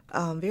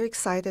very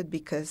excited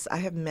because I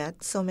have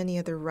met so many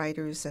other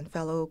writers and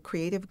fellow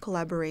creative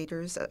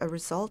collaborators as a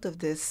result of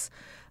this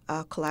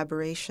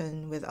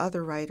collaboration with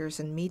other writers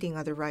and meeting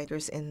other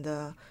writers in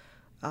the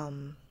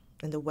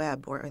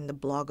web or in the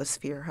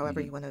blogosphere,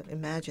 however you want to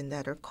imagine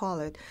that or call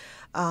it.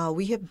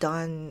 We have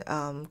done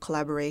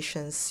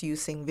collaborations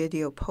using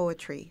video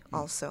poetry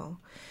also.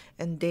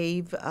 And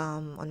Dave,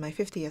 on my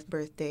 50th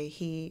birthday,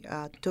 he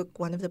took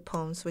one of the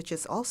poems, which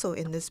is also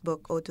in this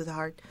book, Ode to the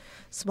Heart,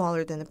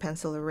 Smaller Than a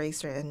Pencil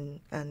Eraser,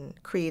 and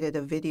created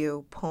a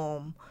video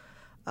poem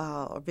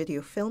or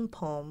video film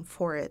poem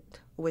for it,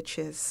 which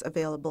is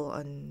available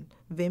on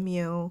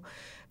Vimeo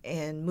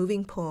and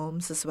Moving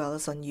Poems as well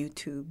as on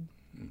YouTube.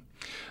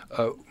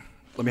 Let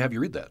me have you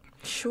read that.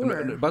 Sure.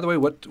 And, by the way,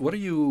 what are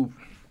you?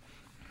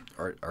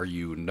 Are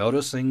you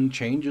noticing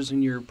changes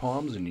in your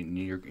poems and in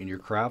your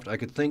craft? I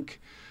could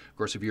think, of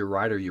course, if you're a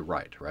writer, you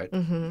write, right?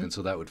 Mm-hmm. And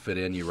so that would fit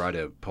in. You write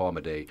a poem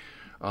a day.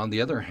 On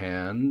the other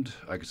hand,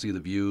 I could see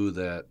the view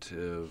that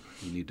you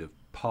need to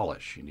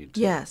polish. You need to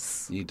you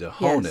need to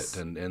hone it,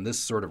 and this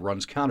sort of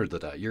runs counter to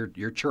that.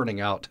 You're churning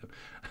out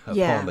a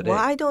poem a day. Well,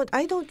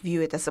 I don't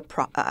view it as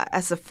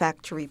a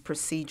factory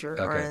procedure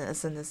or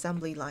as an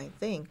assembly line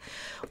thing.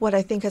 What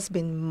I think has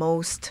been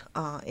most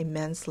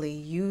immensely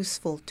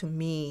useful to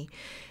me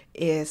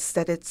is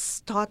that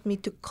it's taught me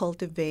to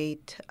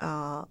cultivate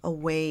a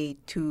way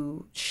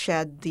to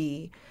shed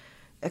the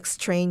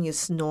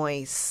extraneous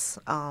noise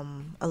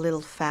a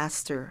little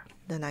faster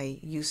than I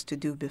used to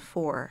do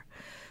before.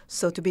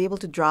 So to be able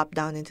to drop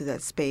down into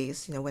that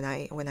space, when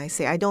I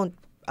say I don't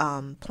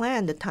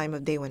plan the time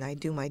of day when I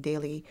do my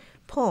daily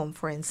poem,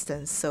 for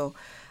instance. So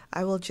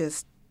I will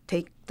just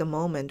take the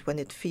moment when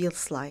it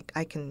feels like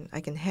I can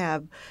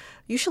have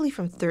usually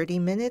from 30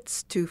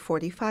 minutes to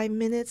 45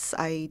 minutes.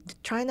 I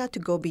try not to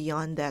go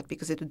beyond that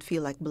because it would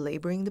feel like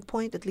belaboring the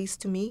point, at least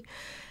to me.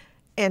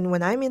 And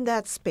when I'm in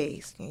that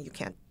space, you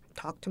can't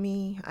talk to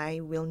me.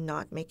 I will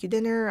not make you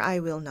dinner. I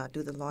will not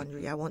do the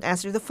laundry. I won't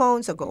answer the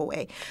phone, so go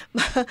away.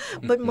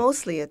 But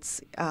mostly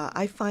it's,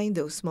 I find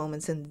those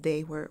moments in the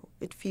day where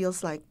it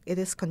feels like it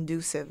is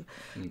conducive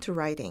to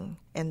writing.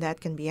 And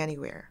that can be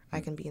anywhere. I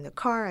can be in the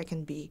car. I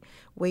can be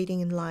waiting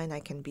in line.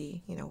 I can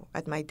be,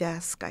 at my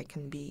desk. I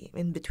can be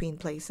in between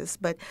places.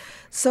 But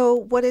so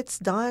what it's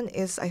done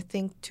is, I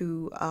think,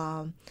 to,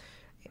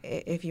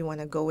 if you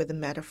want to go with the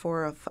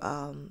metaphor of,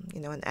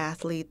 an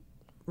athlete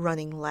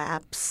running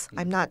laps.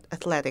 I'm not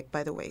athletic,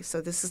 by the way,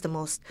 so this is the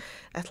most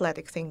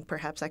athletic thing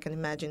perhaps I can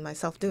imagine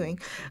myself doing.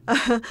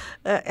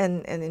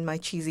 And in my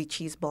cheesy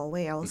cheeseball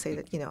way, I will say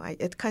that,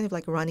 it's kind of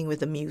like running with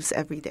the muse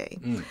every day.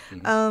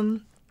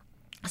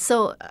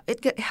 So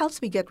it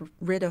helps me get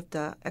rid of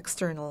the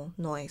external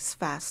noise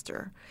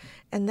faster.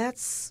 And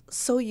that's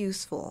so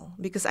useful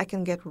because I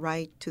can get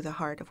right to the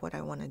heart of what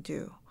I want to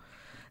do.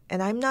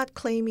 And I'm not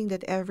claiming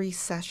that every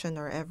session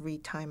or every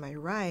time I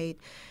write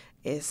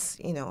is,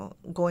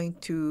 going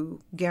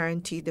to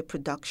guarantee the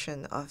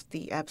production of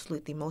the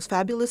absolutely most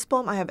fabulous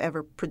poem I have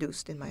ever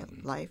produced in my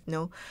life.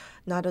 No,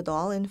 not at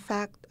all. In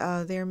fact,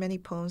 there are many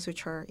poems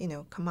which are,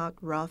 come out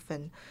rough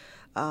and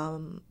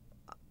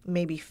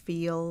maybe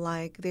feel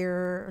like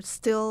they're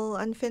still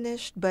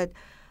unfinished, but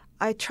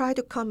I try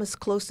to come as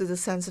close to the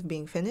sense of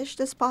being finished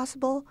as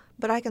possible,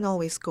 but I can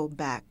always go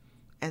back.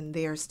 And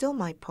they are still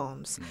my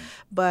poems.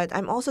 But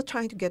I'm also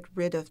trying to get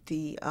rid of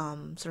the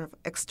sort of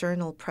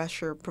external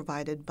pressure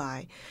provided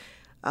by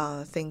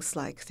things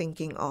like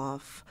thinking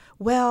of,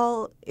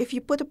 well, if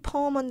you put a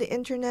poem on the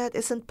internet,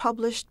 isn't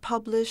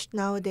published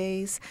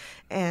nowadays?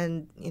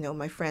 And,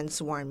 my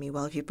friends warn me,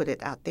 well, if you put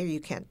it out there, you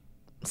can't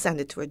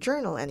send it to a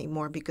journal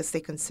anymore because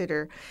they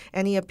consider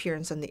any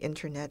appearance on the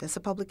internet as a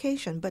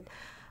publication. But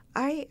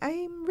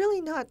I'm really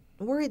not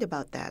worried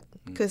about that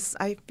because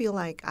I feel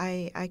like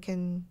I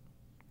can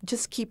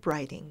just keep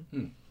writing.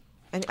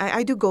 And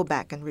I do go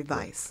back and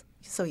revise.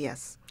 So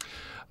yes.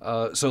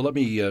 So let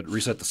me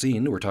reset the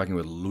scene. We're talking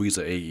with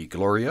Luisa A.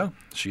 Igloria.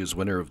 She is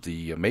winner of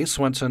the May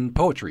Swenson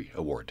Poetry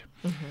Award.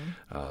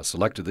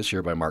 Selected this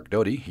year by Mark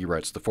Doty. He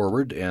writes the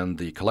foreword, and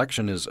the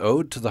collection is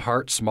Ode to the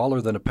Heart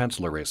Smaller Than a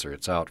Pencil Eraser.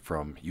 It's out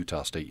from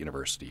Utah State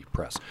University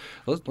Press.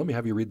 Let me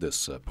have you read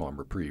this poem,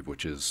 Reprieve,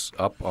 which is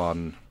up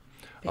on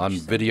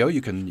video.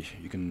 You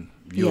can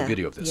view a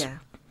video of this. Yeah.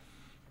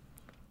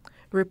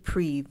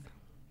 Reprieve.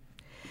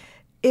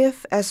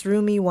 If, as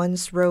Rumi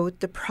once wrote,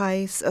 the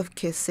price of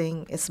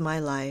kissing is my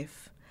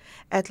life,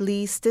 at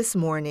least this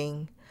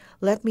morning,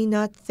 let me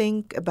not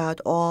think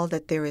about all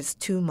that there is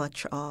too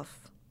much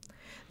of.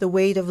 The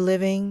weight of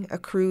living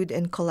accrued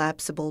in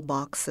collapsible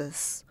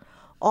boxes,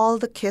 all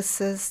the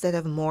kisses that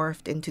have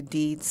morphed into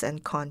deeds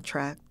and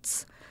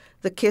contracts,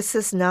 the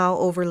kisses now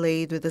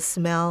overlaid with the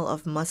smell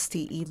of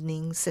musty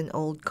evenings in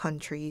old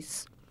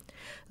countries,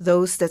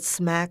 those that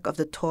smack of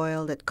the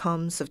toil that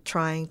comes of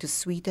trying to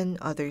sweeten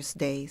others'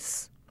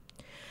 days.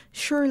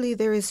 Surely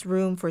there is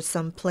room for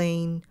some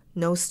plain,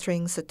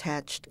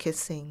 no-strings-attached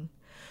kissing.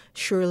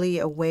 Surely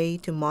a way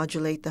to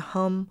modulate the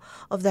hum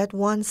of that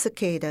one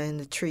cicada in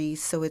the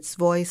trees so its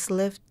voice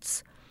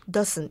lifts,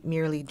 doesn't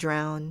merely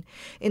drown,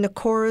 in a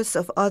chorus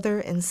of other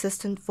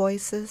insistent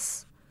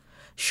voices.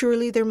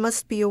 Surely there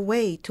must be a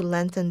way to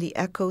lengthen the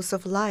echoes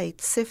of light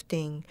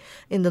sifting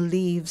in the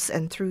leaves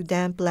and through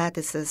damp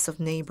lattices of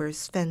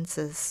neighbors'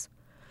 fences.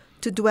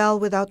 To dwell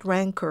without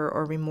rancor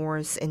or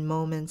remorse in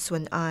moments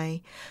when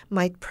I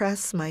might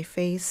press my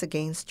face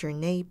against your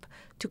nape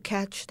to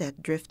catch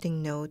that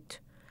drifting note,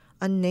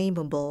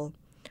 unnameable,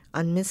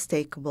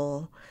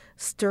 unmistakable,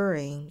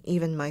 stirring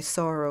even my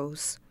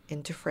sorrows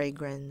into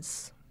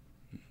fragrance.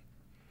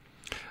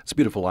 It's a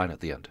beautiful line at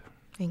the end.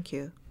 Thank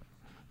you.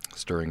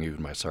 Stirring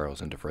even my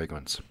sorrows into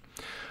fragrance.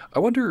 I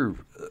wonder,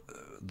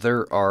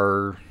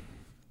 I've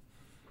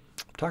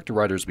talked to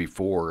writers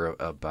before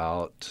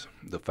about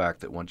the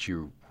fact that once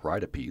you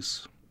write a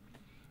piece,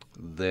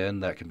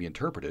 then that can be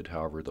interpreted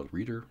however the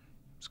reader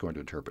is going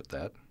to interpret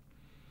that.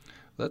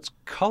 That's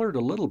colored a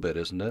little bit,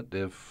 isn't it?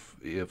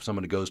 If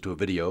someone goes to a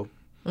video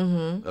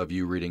of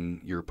you reading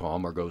your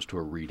poem or goes to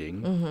a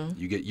reading,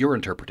 you get your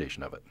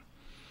interpretation of it.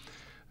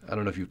 I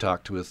don't know if you've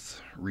talked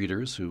with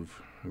readers who've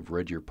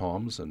read your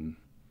poems and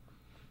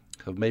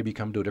have maybe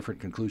come to a different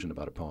conclusion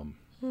about a poem,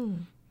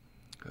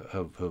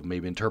 have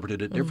maybe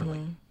interpreted it differently.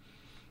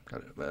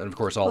 And of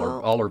course,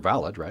 all are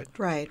valid, right?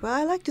 Right. Well,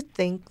 I like to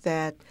think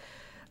that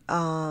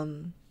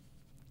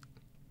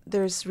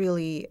there's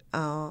really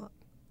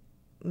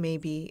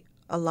maybe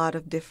a lot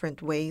of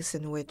different ways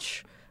in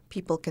which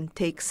people can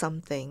take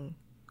something,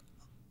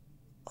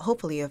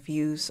 hopefully of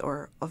use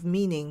or of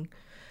meaning,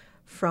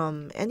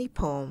 from any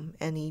poem,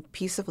 any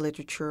piece of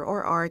literature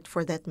or art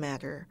for that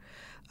matter,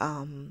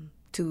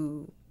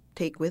 to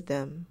take with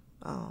them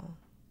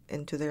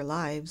into their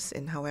lives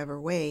in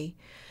however way,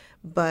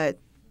 but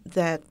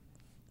that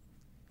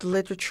the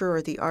literature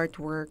or the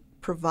artwork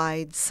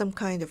provides some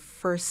kind of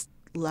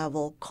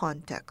first-level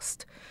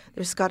context.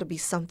 There's got to be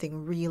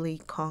something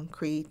really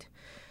concrete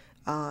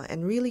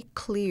and really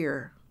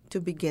clear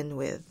to begin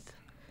with,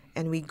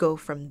 and we go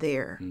from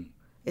there.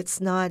 It's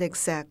not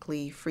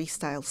exactly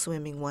freestyle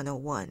swimming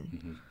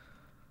 101.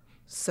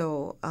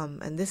 So,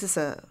 and this is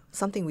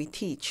something we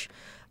teach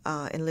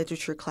in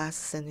literature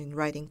classes and in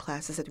writing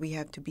classes, that we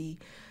have to be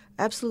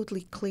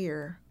absolutely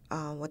clear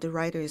what the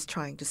writer is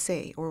trying to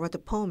say or what the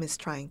poem is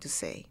trying to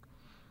say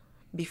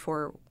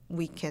before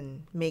we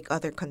can make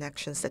other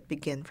connections that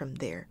begin from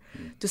there,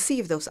 to see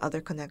if those other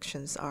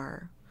connections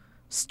are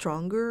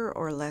stronger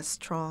or less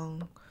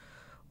strong,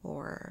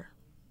 or,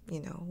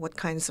 what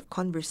kinds of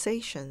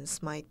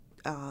conversations might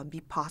be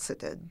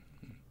posited.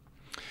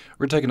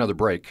 We're going to take another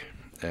break,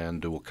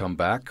 and we'll come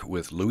back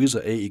with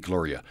Luisa A.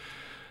 Igloria.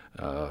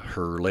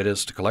 Her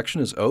latest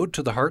collection is Ode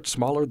to the Heart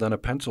Smaller Than a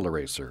Pencil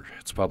Eraser.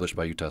 It's published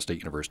by Utah State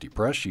University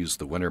Press. She's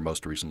the winner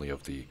most recently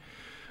of the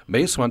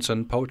May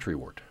Swenson Poetry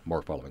Award.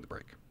 More following the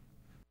break.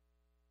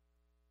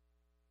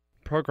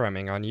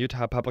 Programming on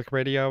Utah Public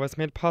Radio is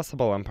made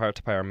possible in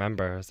part by our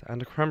members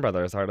and Crumb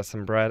Brothers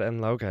Artisan Bread in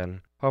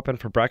Logan. Open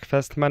for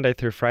breakfast Monday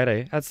through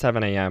Friday at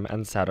 7 a.m.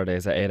 and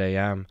Saturdays at 8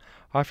 a.m.,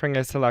 offering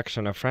a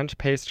selection of French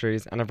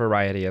pastries and a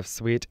variety of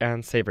sweet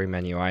and savory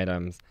menu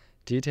items.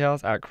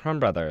 Details at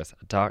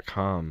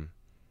crumbbrothers.com.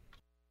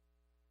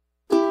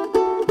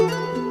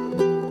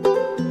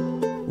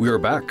 We are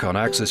back on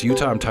Access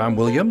Utah. I'm Tom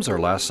Williams. Our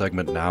last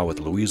segment now with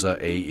Luisa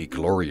A.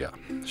 Igloria.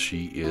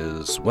 She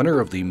is winner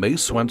of the May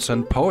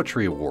Swenson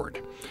Poetry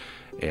Award.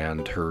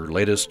 And her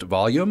latest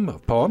volume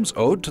of poems,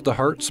 Ode to the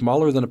Heart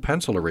Smaller Than a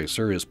Pencil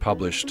Eraser, is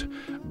published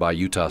by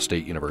Utah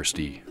State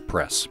University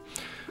Press.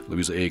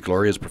 Luisa A.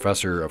 Igloria is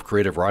professor of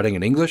creative writing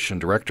and English and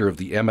director of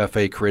the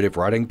MFA Creative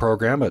Writing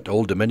Program at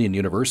Old Dominion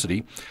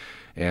University.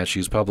 And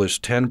she's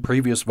published 10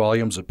 previous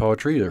volumes of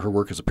poetry. Her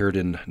work has appeared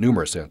in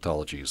numerous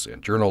anthologies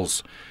and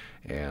journals.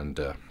 And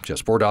she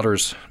has 4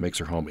 daughters, makes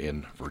her home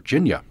in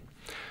Virginia.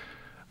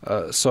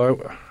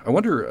 So I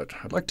wonder,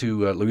 I'd like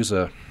to,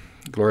 Luisa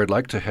Igloria, I'd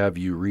like to have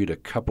you read a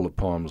couple of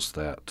poems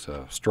that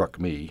struck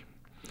me.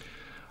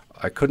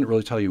 I couldn't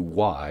really tell you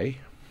why.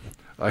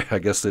 I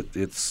guess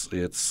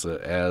it's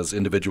as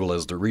individual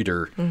as the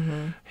reader,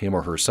 him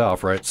or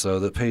herself, right? So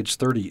the page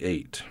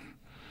 38,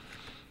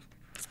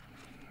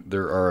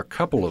 there are a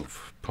couple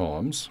of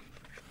poems,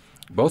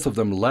 both of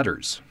them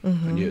letters.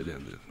 And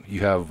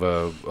you have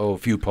a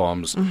few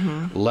poems,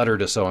 letter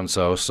to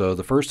so-and-so. So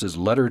the first is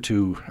Letter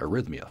to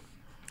Arrhythmia.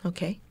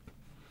 Okay.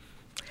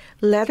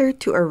 Letter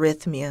to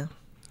Arrhythmia.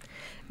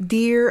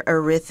 Dear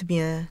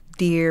Arrhythmia,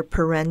 dear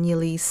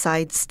perennially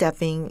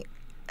sidestepping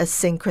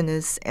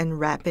asynchronous and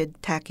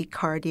rapid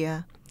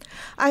tachycardia,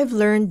 I've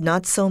learned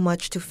not so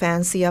much to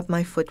fancy up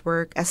my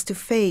footwork as to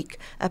fake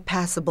a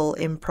passable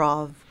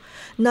improv.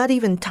 Not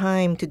even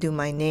time to do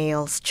my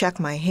nails, check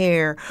my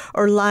hair,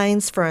 or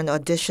lines for an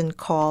audition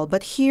call,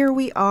 but here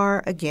we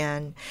are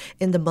again,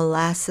 in the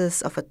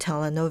molasses of a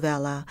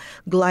telenovela,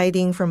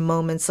 gliding from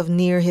moments of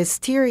near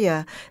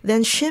hysteria,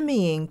 then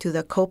shimmying to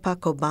the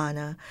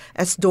Copacabana,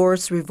 as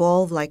doors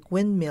revolve like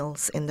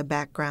windmills in the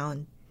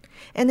background.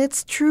 And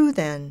it's true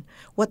then,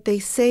 what they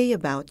say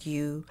about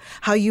you,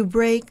 how you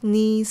break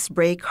knees,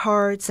 break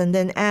hearts, and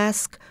then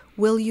ask,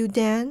 will you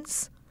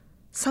dance?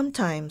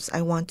 Sometimes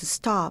I want to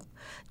stop,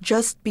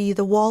 just be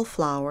the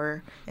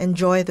wallflower,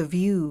 enjoy the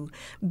view,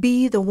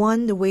 be the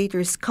one the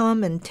waiters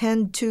come and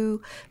tend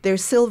to, their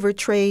silver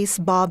trays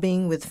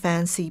bobbing with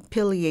fancy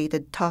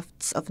pileated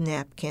tufts of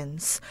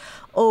napkins.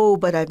 Oh,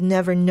 but I've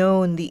never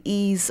known the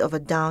ease of a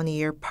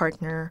downier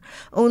partner,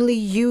 only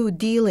you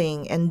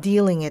dealing and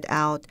dealing it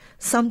out,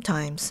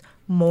 sometimes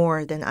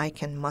more than I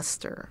can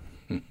muster.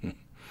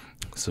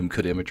 Some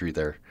good imagery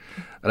there.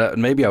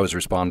 Maybe I was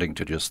responding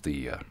to just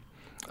the...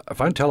 I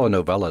find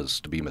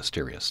telenovelas to be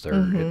mysterious.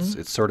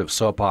 It's sort of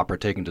soap opera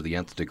taken to the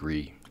nth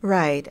degree.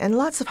 Right, and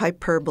lots of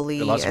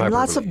hyperbole,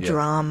 lots of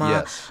drama,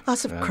 yes.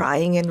 lots of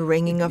crying and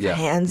wringing of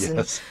hands,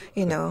 yes.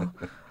 and,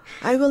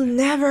 I will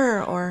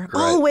never or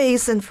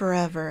always and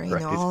forever,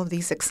 all of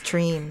these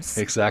extremes.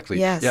 Exactly.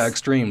 Yes. Yeah,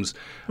 extremes.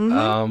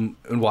 And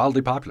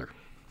wildly popular.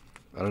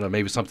 I don't know,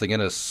 maybe something in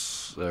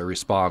us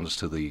responds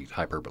to the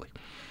hyperbole.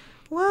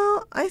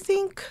 Well, I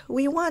think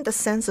we want a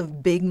sense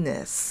of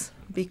bigness,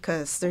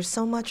 because there's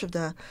so much of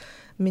the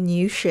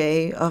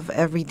minutiae of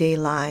everyday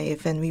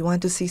life, and we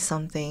want to see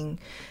something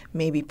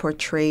maybe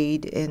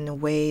portrayed in a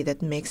way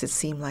that makes it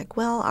seem like,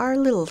 well, our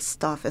little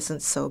stuff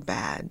isn't so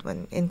bad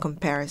when in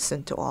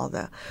comparison to all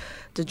the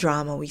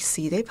drama we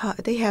see.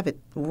 They have it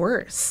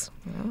worse,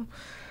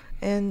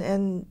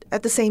 And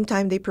at the same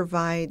time, they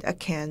provide a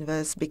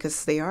canvas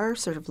because they are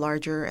sort of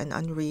larger and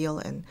unreal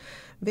and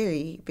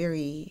very,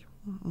 very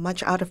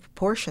much out of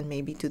proportion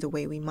maybe to the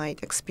way we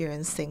might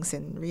experience things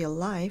in real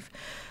life.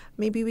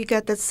 Maybe we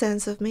get that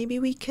sense of maybe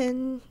we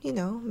can,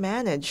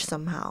 manage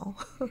somehow.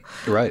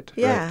 Right.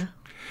 Yeah.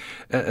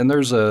 Right. And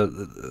there's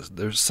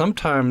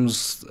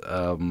sometimes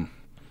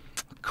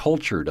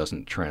culture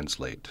doesn't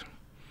translate.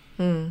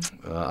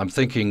 I'm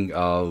thinking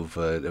of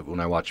when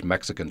I watch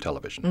Mexican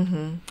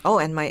television. Oh,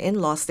 and my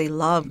in-laws, they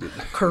love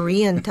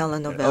Korean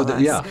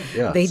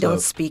telenovelas. They don't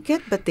speak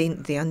it, but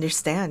they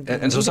understand.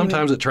 And so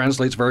sometimes it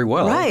translates very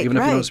well, even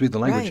if you don't speak the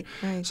language.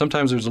 Right.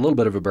 Sometimes there's a little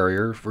bit of a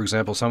barrier. For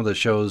example, some of the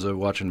shows I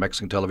watch in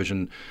Mexican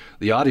television,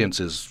 the audience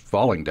is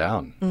falling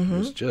down.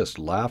 It's just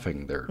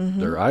laughing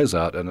their eyes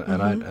out,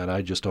 and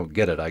I just don't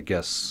get it. I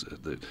guess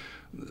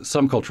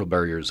some cultural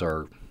barriers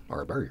are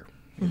a barrier.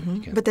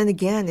 But then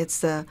again,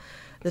 it's the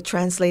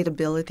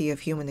translatability of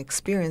human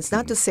experience.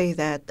 Not to say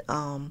that,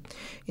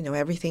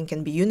 everything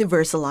can be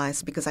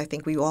universalized, because I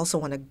think we also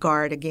want to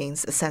guard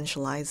against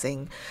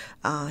essentializing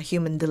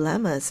human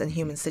dilemmas and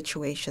human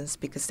situations,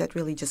 because that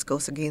really just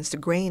goes against the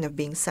grain of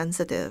being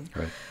sensitive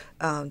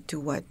to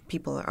what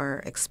people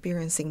are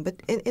experiencing. But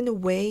in a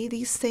way,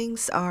 these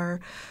things are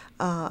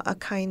a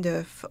kind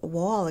of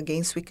wall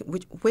against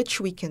which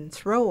we can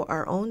throw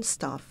our own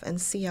stuff and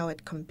see how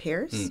it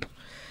compares.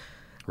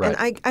 Right.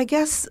 And I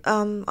guess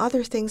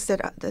other things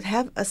that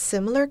have a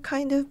similar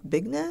kind of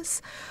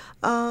bigness,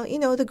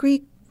 the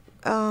Greek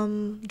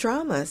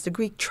dramas, the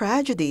Greek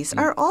tragedies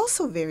are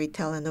also very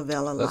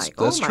telenovela-like.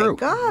 That's true. My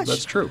gosh.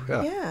 That's true,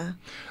 yeah.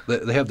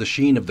 They have the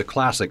sheen of the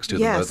classics to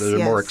them.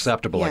 They're more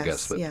acceptable, I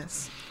guess.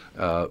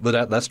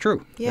 But that's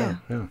true. Yeah.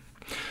 I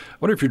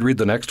wonder if you'd read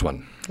the next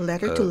one.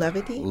 Letter to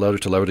Levity? Letter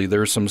to Levity.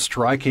 There's some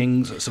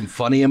some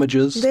funny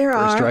images. There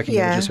are, striking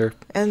images here.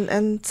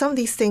 And some of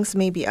these things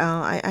maybe,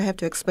 I have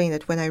to explain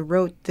that when I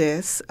wrote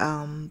this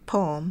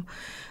poem,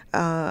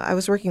 I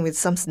was working with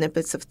some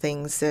snippets of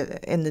things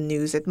in the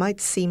news. It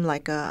might seem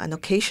like an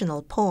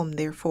occasional poem,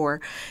 therefore.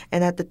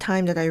 And at the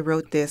time that I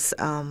wrote this,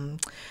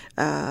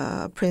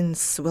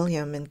 Prince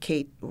William and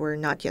Kate were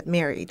not yet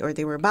married, or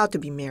they were about to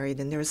be married,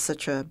 and there was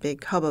such a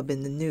big hubbub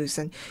in the news.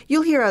 And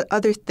you'll hear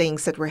other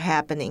things that were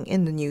happening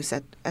in the news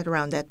at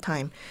around that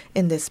time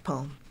in this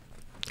poem.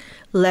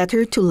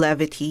 Letter to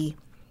Levity.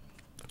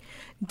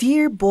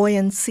 Dear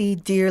buoyancy,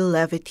 dear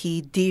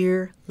levity,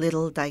 dear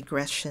little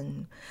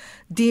digression,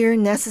 dear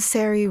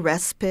necessary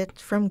respite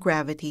from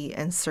gravity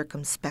and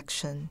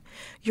circumspection,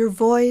 your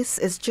voice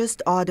is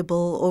just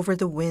audible over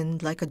the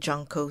wind like a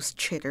junco's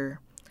chitter.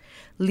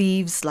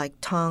 Leaves like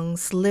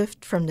tongues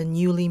lift from the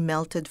newly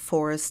melted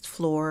forest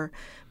floor,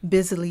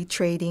 busily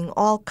trading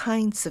all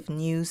kinds of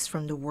news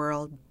from the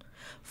world.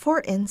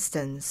 For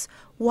instance,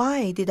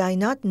 why did I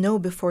not know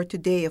before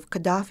today of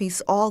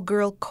Gaddafi's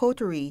all-girl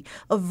coterie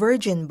of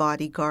virgin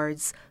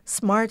bodyguards,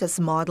 smart as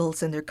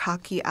models in their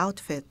khaki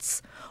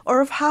outfits, or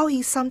of how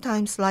he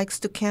sometimes likes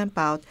to camp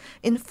out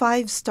in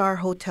five-star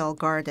hotel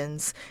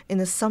gardens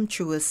in a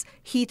sumptuous,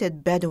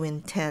 heated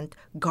Bedouin tent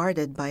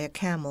guarded by a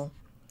camel?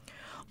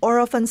 Or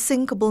of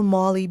unsinkable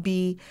Molly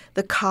B.,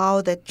 the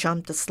cow that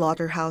jumped the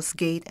slaughterhouse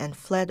gate and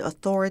fled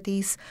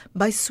authorities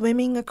by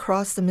swimming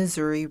across the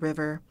Missouri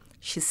River.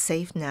 She's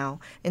safe now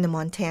in a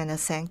Montana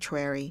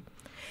sanctuary.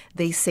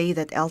 They say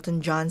that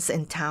Elton John's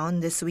in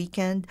town this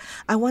weekend.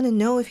 I want to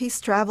know if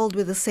he's traveled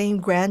with the same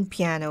grand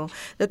piano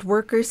that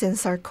workers in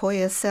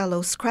Sarcoya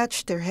Cello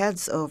scratched their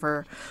heads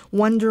over,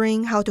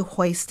 wondering how to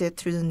hoist it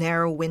through the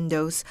narrow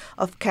windows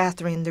of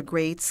Catherine the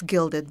Great's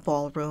gilded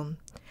ballroom.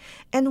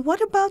 And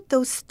what about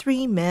those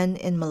 3 men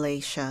in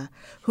Malaysia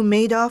who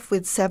made off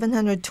with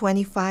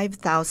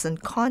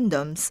 725,000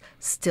 condoms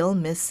still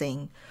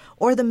missing?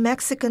 Or the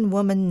Mexican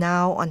woman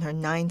now on her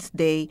 9th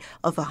day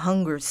of a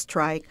hunger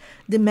strike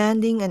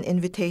demanding an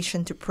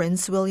invitation to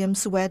Prince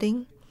William's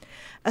wedding?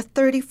 A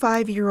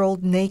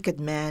 35-year-old naked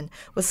man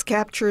was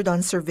captured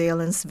on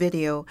surveillance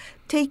video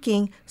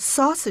taking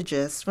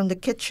sausages from the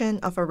kitchen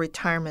of a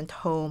retirement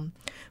home.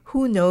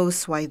 Who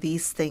knows why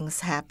these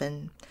things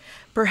happen?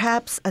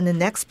 Perhaps an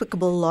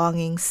inexplicable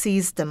longing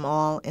seized them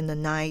all in the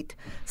night.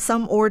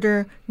 Some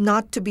order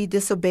not to be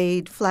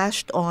disobeyed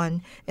flashed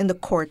on in the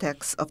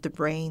cortex of the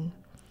brain.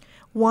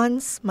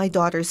 Once, my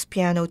daughter's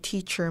piano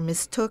teacher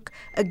mistook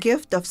a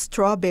gift of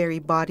strawberry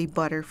body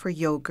butter for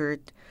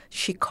yogurt,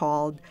 she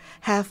called,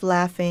 half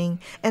laughing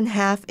and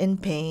half in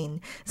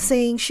pain,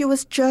 saying she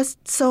was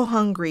just so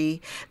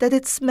hungry, that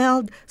it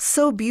smelled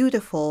so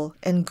beautiful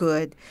and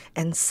good,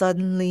 and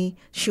suddenly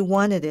she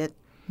wanted it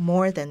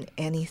more than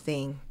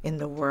anything in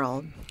the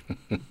world.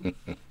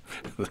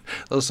 Those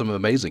are some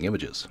amazing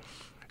images.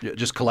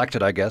 Just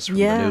collected, I guess, from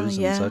the news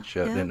and such.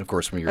 And, of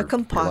course, from your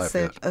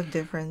composite life, of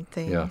different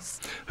things. Yeah.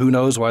 Who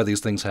knows why these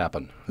things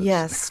happen?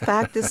 Yes,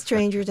 fact is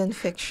stranger than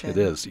fiction. It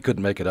is. You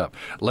couldn't make it up.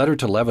 Letter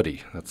to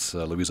Levity. That's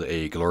Luisa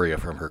A. Igloria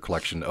from her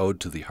collection, Ode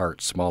to the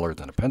Heart Smaller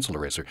Than a Pencil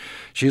Eraser.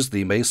 She's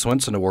the May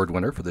Swenson Award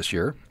winner for this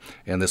year,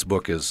 and this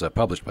book is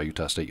published by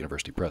Utah State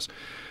University Press.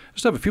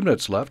 Just have a few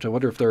minutes left. I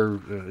wonder if there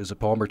is a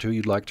poem or two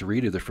you'd like to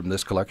read, either from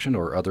this collection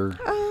or other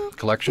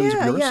collections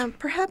of yours? Yeah,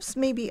 perhaps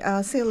maybe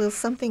say a little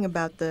something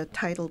about the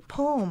title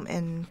poem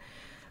and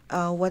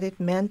what it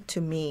meant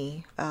to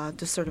me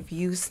to sort of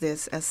use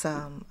this as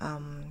a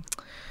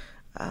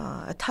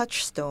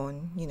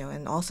touchstone,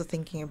 and also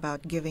thinking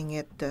about giving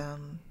it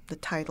the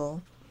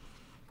title,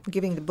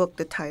 giving the book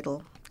the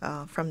title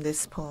from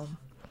this poem.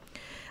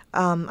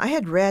 I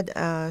had read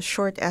a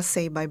short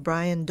essay by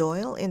Brian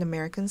Doyle in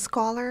American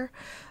Scholar.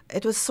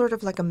 It was sort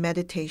of like a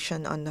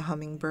meditation on the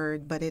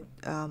hummingbird, but it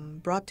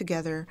brought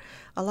together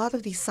a lot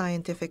of these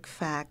scientific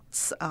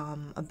facts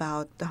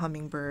about the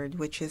hummingbird,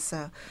 which is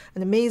an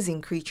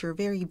amazing creature,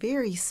 very,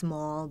 very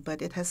small,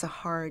 but it has a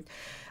heart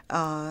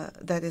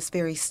that is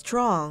very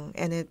strong.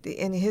 And it,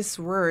 in his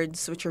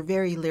words, which are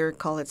very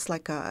lyrical, it's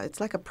like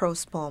a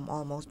prose poem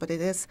almost, but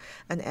it is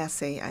an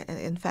essay.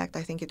 In fact,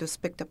 I think it was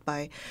picked up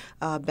by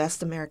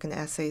Best American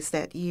Essays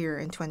that year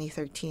in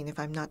 2013, if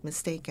I'm not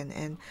mistaken.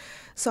 And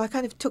so I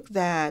kind of took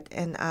that,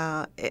 and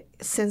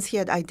since he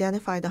had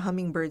identified the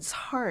hummingbird's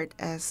heart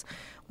as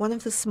one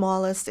of the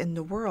smallest in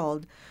the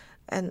world,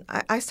 and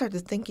I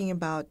started thinking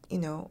about,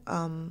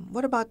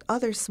 what about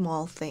other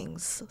small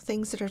things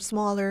that are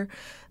smaller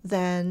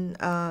than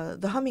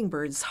the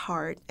hummingbird's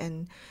heart,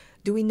 and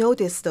do we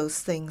notice those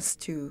things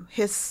to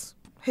his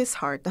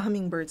heart? The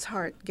hummingbird's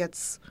heart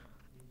gets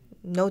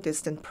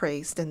noticed and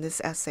praised in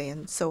this essay,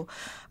 and so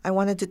I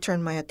wanted to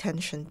turn my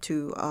attention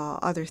to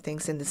other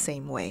things in the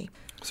same way.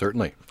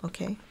 Certainly.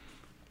 Okay,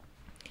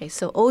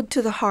 so Ode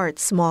to the Heart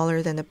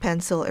Smaller Than a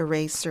Pencil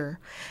Eraser,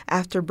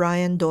 after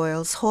Brian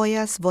Doyle's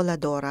Joyas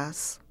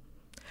Voladoras.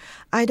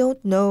 I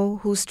don't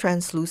know whose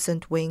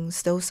translucent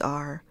wings those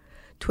are,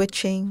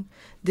 twitching,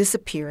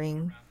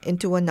 disappearing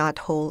into a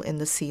knothole in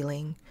the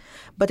ceiling,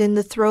 but in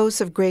the throes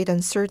of great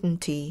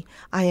uncertainty,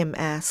 I am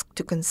asked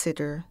to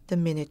consider the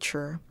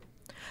miniature.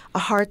 A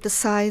heart the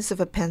size of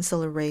a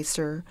pencil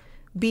eraser,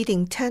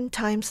 beating 10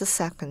 times a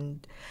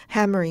second,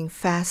 hammering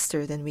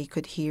faster than we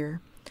could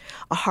hear.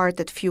 A heart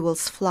that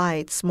fuels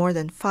flights more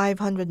than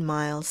 500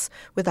 miles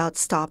without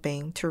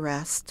stopping to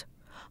rest.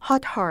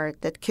 Hot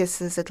heart that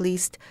kisses at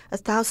least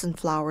 1,000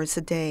 flowers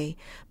a day,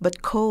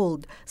 but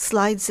cold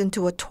slides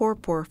into a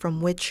torpor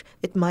from which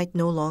it might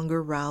no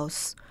longer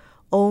rouse.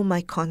 Oh,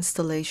 my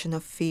constellation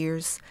of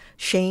fears,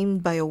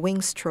 shamed by a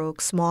wing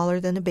stroke smaller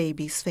than a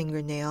baby's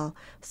fingernail,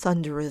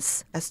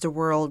 thunderous as the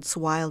world's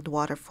wild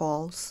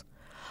waterfalls.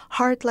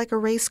 Heart like a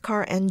race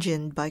car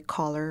engined by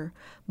collar,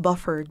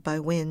 buffered by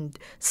wind,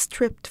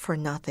 stripped for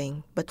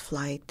nothing but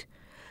flight.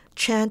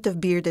 Chant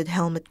of bearded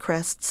helmet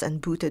crests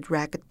and booted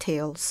racket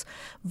tails,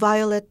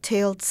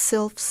 violet-tailed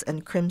sylphs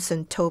and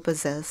crimson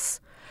topazes,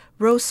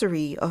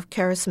 rosary of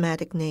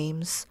charismatic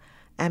names,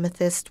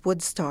 amethyst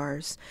wood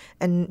stars,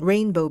 and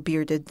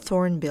rainbow-bearded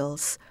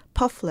thornbills,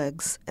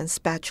 pufflegs, and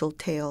spatule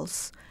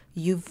tails.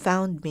 You've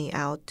found me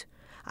out.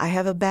 I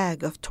have a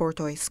bag of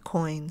tortoise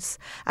coins.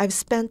 I've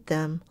spent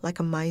them like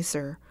a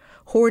miser,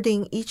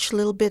 hoarding each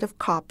little bit of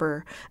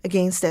copper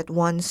against that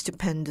one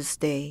stupendous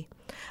day.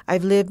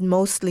 I've lived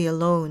mostly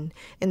alone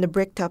in the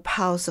bricked-up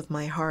house of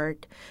my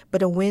heart,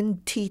 but a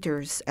wind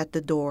teeters at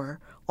the door,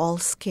 all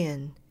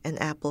skin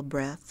and apple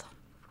breath.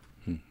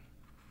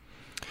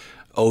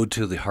 Ode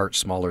to the Heart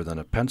Smaller Than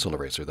a Pencil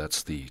Eraser.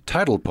 That's the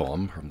title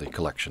poem from the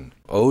collection.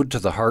 Ode to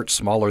the Heart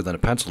Smaller Than a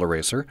Pencil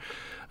Eraser,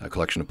 a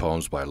collection of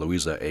poems by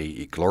Luisa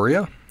A.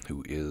 Igloria,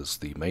 who is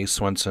the May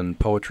Swenson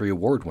Poetry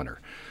Award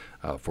winner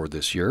for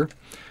this year.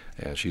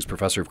 And she's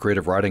professor of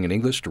creative writing and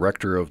English,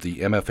 director of the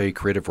MFA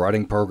Creative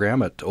Writing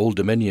Program at Old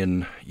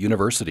Dominion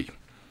University.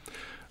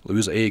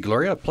 Luisa A.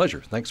 Igloria, a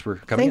pleasure. Thanks for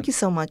coming in. Thank you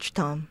so much,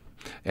 Tom.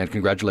 And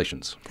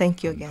congratulations.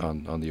 Thank you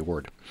again. On the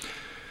award.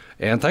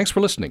 And thanks for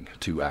listening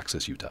to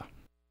Access Utah.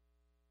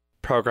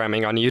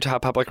 Programming on Utah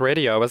Public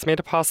Radio was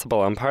made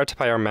possible in part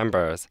by our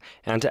members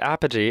and to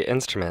Apogee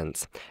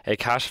Instruments, a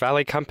Cache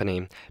Valley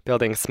company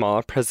building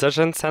small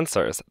precision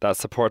sensors that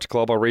support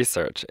global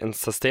research in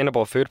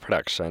sustainable food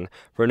production,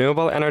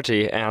 renewable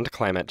energy, and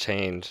climate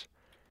change.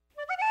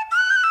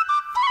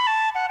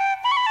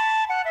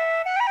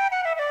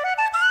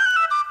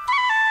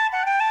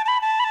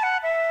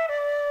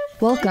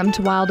 Welcome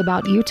to Wild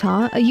About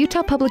Utah, a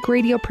Utah Public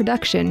Radio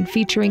production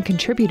featuring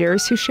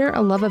contributors who share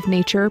a love of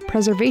nature,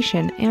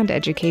 preservation, and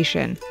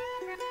education.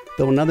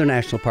 Though another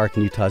national park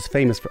in Utah is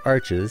famous for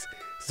arches,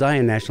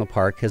 Zion National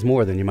Park has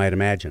more than you might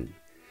imagine.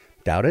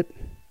 Doubt it?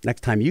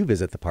 Next time you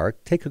visit the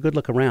park, take a good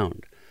look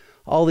around.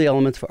 All the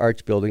elements for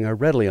arch building are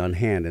readily on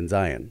hand in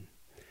Zion.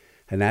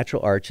 A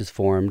natural arch is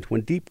formed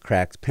when deep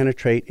cracks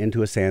penetrate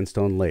into a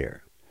sandstone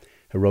layer.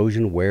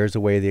 Erosion wears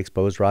away the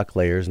exposed rock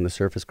layers and the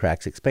surface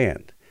cracks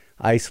expand,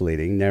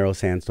 isolating narrow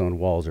sandstone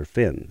walls or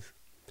fins.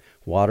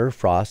 Water,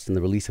 frost, and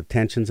the release of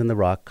tensions in the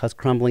rock cause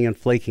crumbling and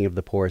flaking of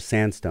the porous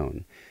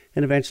sandstone,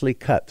 and eventually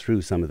cut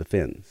through some of the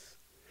fins.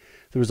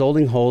 The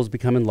resulting holes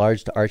become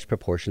enlarged to arch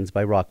proportions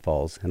by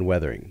rockfalls and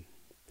weathering.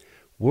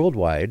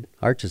 Worldwide,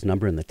 arches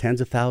number in the tens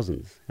of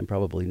thousands, and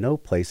probably no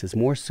place is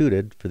more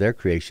suited for their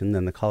creation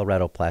than the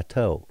Colorado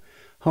Plateau,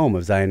 home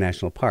of Zion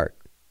National Park.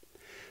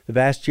 The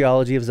vast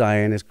geology of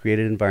Zion has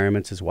created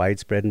environments as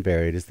widespread and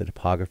varied as the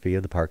topography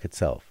of the park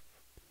itself.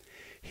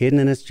 Hidden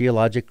in its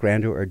geologic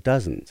grandeur are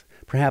dozens,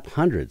 perhaps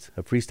hundreds,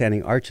 of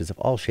freestanding arches of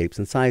all shapes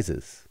and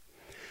sizes.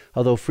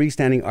 Although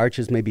freestanding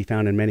arches may be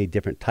found in many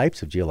different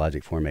types of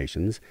geologic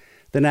formations,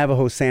 the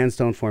Navajo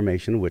Sandstone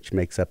Formation, which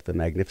makes up the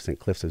magnificent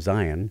cliffs of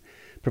Zion,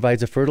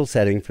 provides a fertile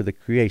setting for the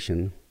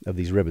creation of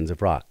these ribbons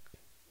of rock.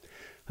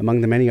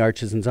 Among the many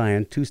arches in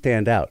Zion, two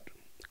stand out,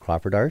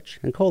 Crawford Arch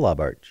and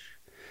Kolob Arch.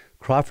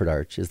 Crawford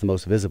Arch is the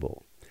most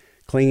visible,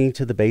 clinging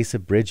to the base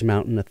of Bridge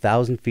Mountain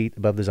 1,000 feet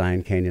above the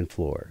Zion Canyon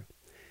floor.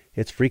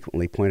 It's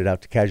frequently pointed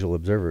out to casual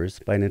observers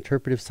by an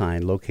interpretive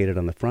sign located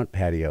on the front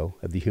patio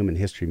of the Human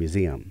History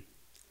Museum.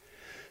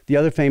 The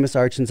other famous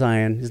arch in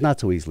Zion is not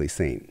so easily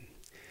seen.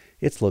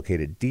 It's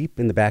located deep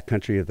in the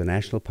backcountry of the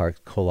National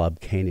Park's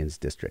Kolob Canyons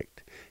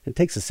district and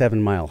takes a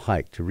 7-mile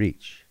hike to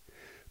reach.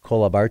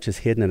 Kolob Arch is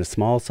hidden in a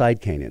small side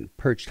canyon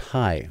perched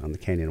high on the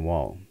canyon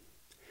wall.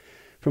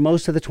 For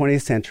most of the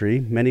 20th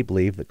century, many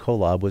believe that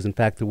Kolob was in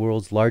fact the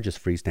world's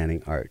largest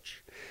freestanding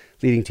arch,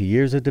 leading to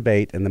years of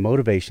debate and the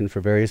motivation for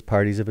various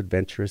parties of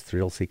adventurous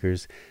thrill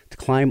seekers to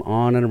climb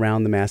on and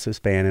around the massive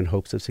span in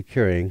hopes of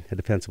securing a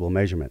defensible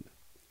measurement.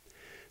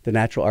 The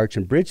Natural Arch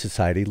and Bridge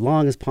Society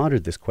long has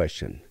pondered this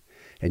question,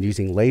 and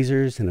using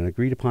lasers and an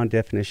agreed-upon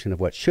definition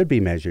of what should be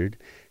measured,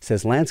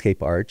 says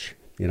Landscape Arch,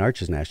 in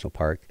Arches National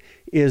Park,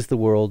 is the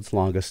world's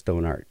longest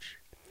stone arch.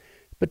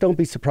 But don't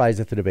be surprised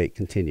if the debate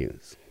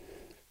continues.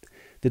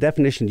 The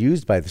definition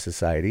used by the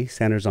Society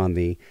centers on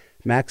the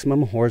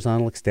maximum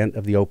horizontal extent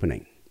of the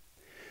opening.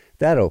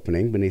 That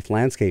opening beneath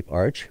Landscape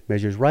Arch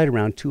measures right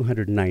around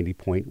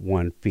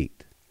 290.1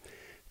 feet.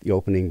 The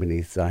opening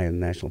beneath Zion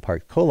National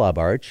Park Kolob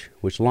Arch,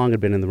 which long had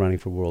been in the running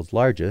for world's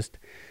largest,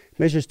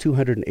 measures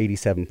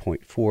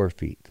 287.4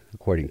 feet,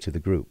 according to the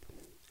group.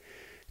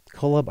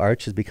 Kolob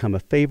Arch has become a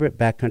favorite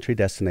backcountry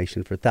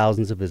destination for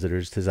thousands of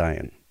visitors to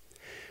Zion.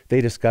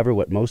 They discover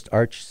what most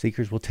arch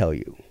seekers will tell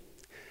you.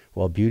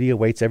 While beauty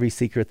awaits every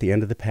seeker at the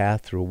end of the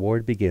path, the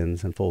reward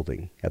begins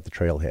unfolding at the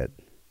trailhead.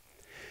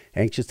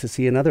 Anxious to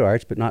see another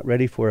arch but not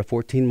ready for a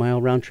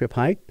 14-mile round-trip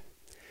hike?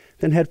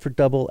 Then head for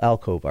Double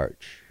Alcove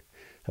Arch.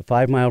 A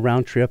 5-mile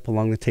round trip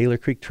along the Taylor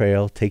Creek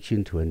Trail takes you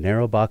into a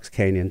narrow box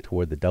canyon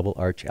toward the Double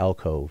Arch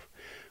Alcove,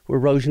 where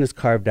erosion has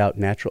carved out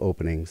natural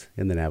openings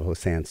in the Navajo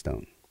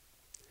sandstone.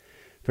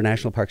 For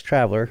National Parks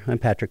Traveler, I'm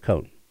Patrick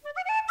Cohn.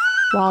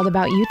 Wild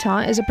About Utah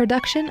is a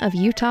production of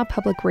Utah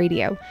Public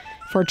Radio.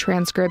 For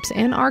transcripts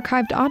and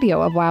archived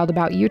audio of Wild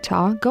About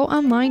Utah, go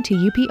online to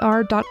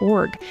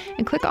upr.org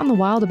and click on the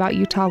Wild About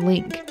Utah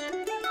link.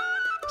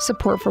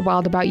 Support for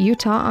Wild About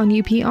Utah on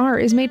UPR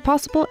is made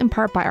possible in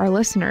part by our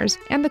listeners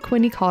and the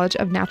Quinney College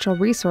of Natural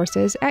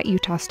Resources at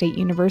Utah State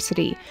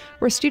University,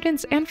 where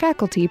students and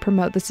faculty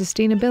promote the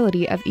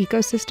sustainability of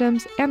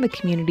ecosystems and the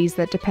communities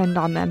that depend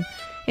on them.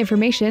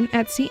 Information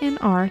at cnr.usu.edu.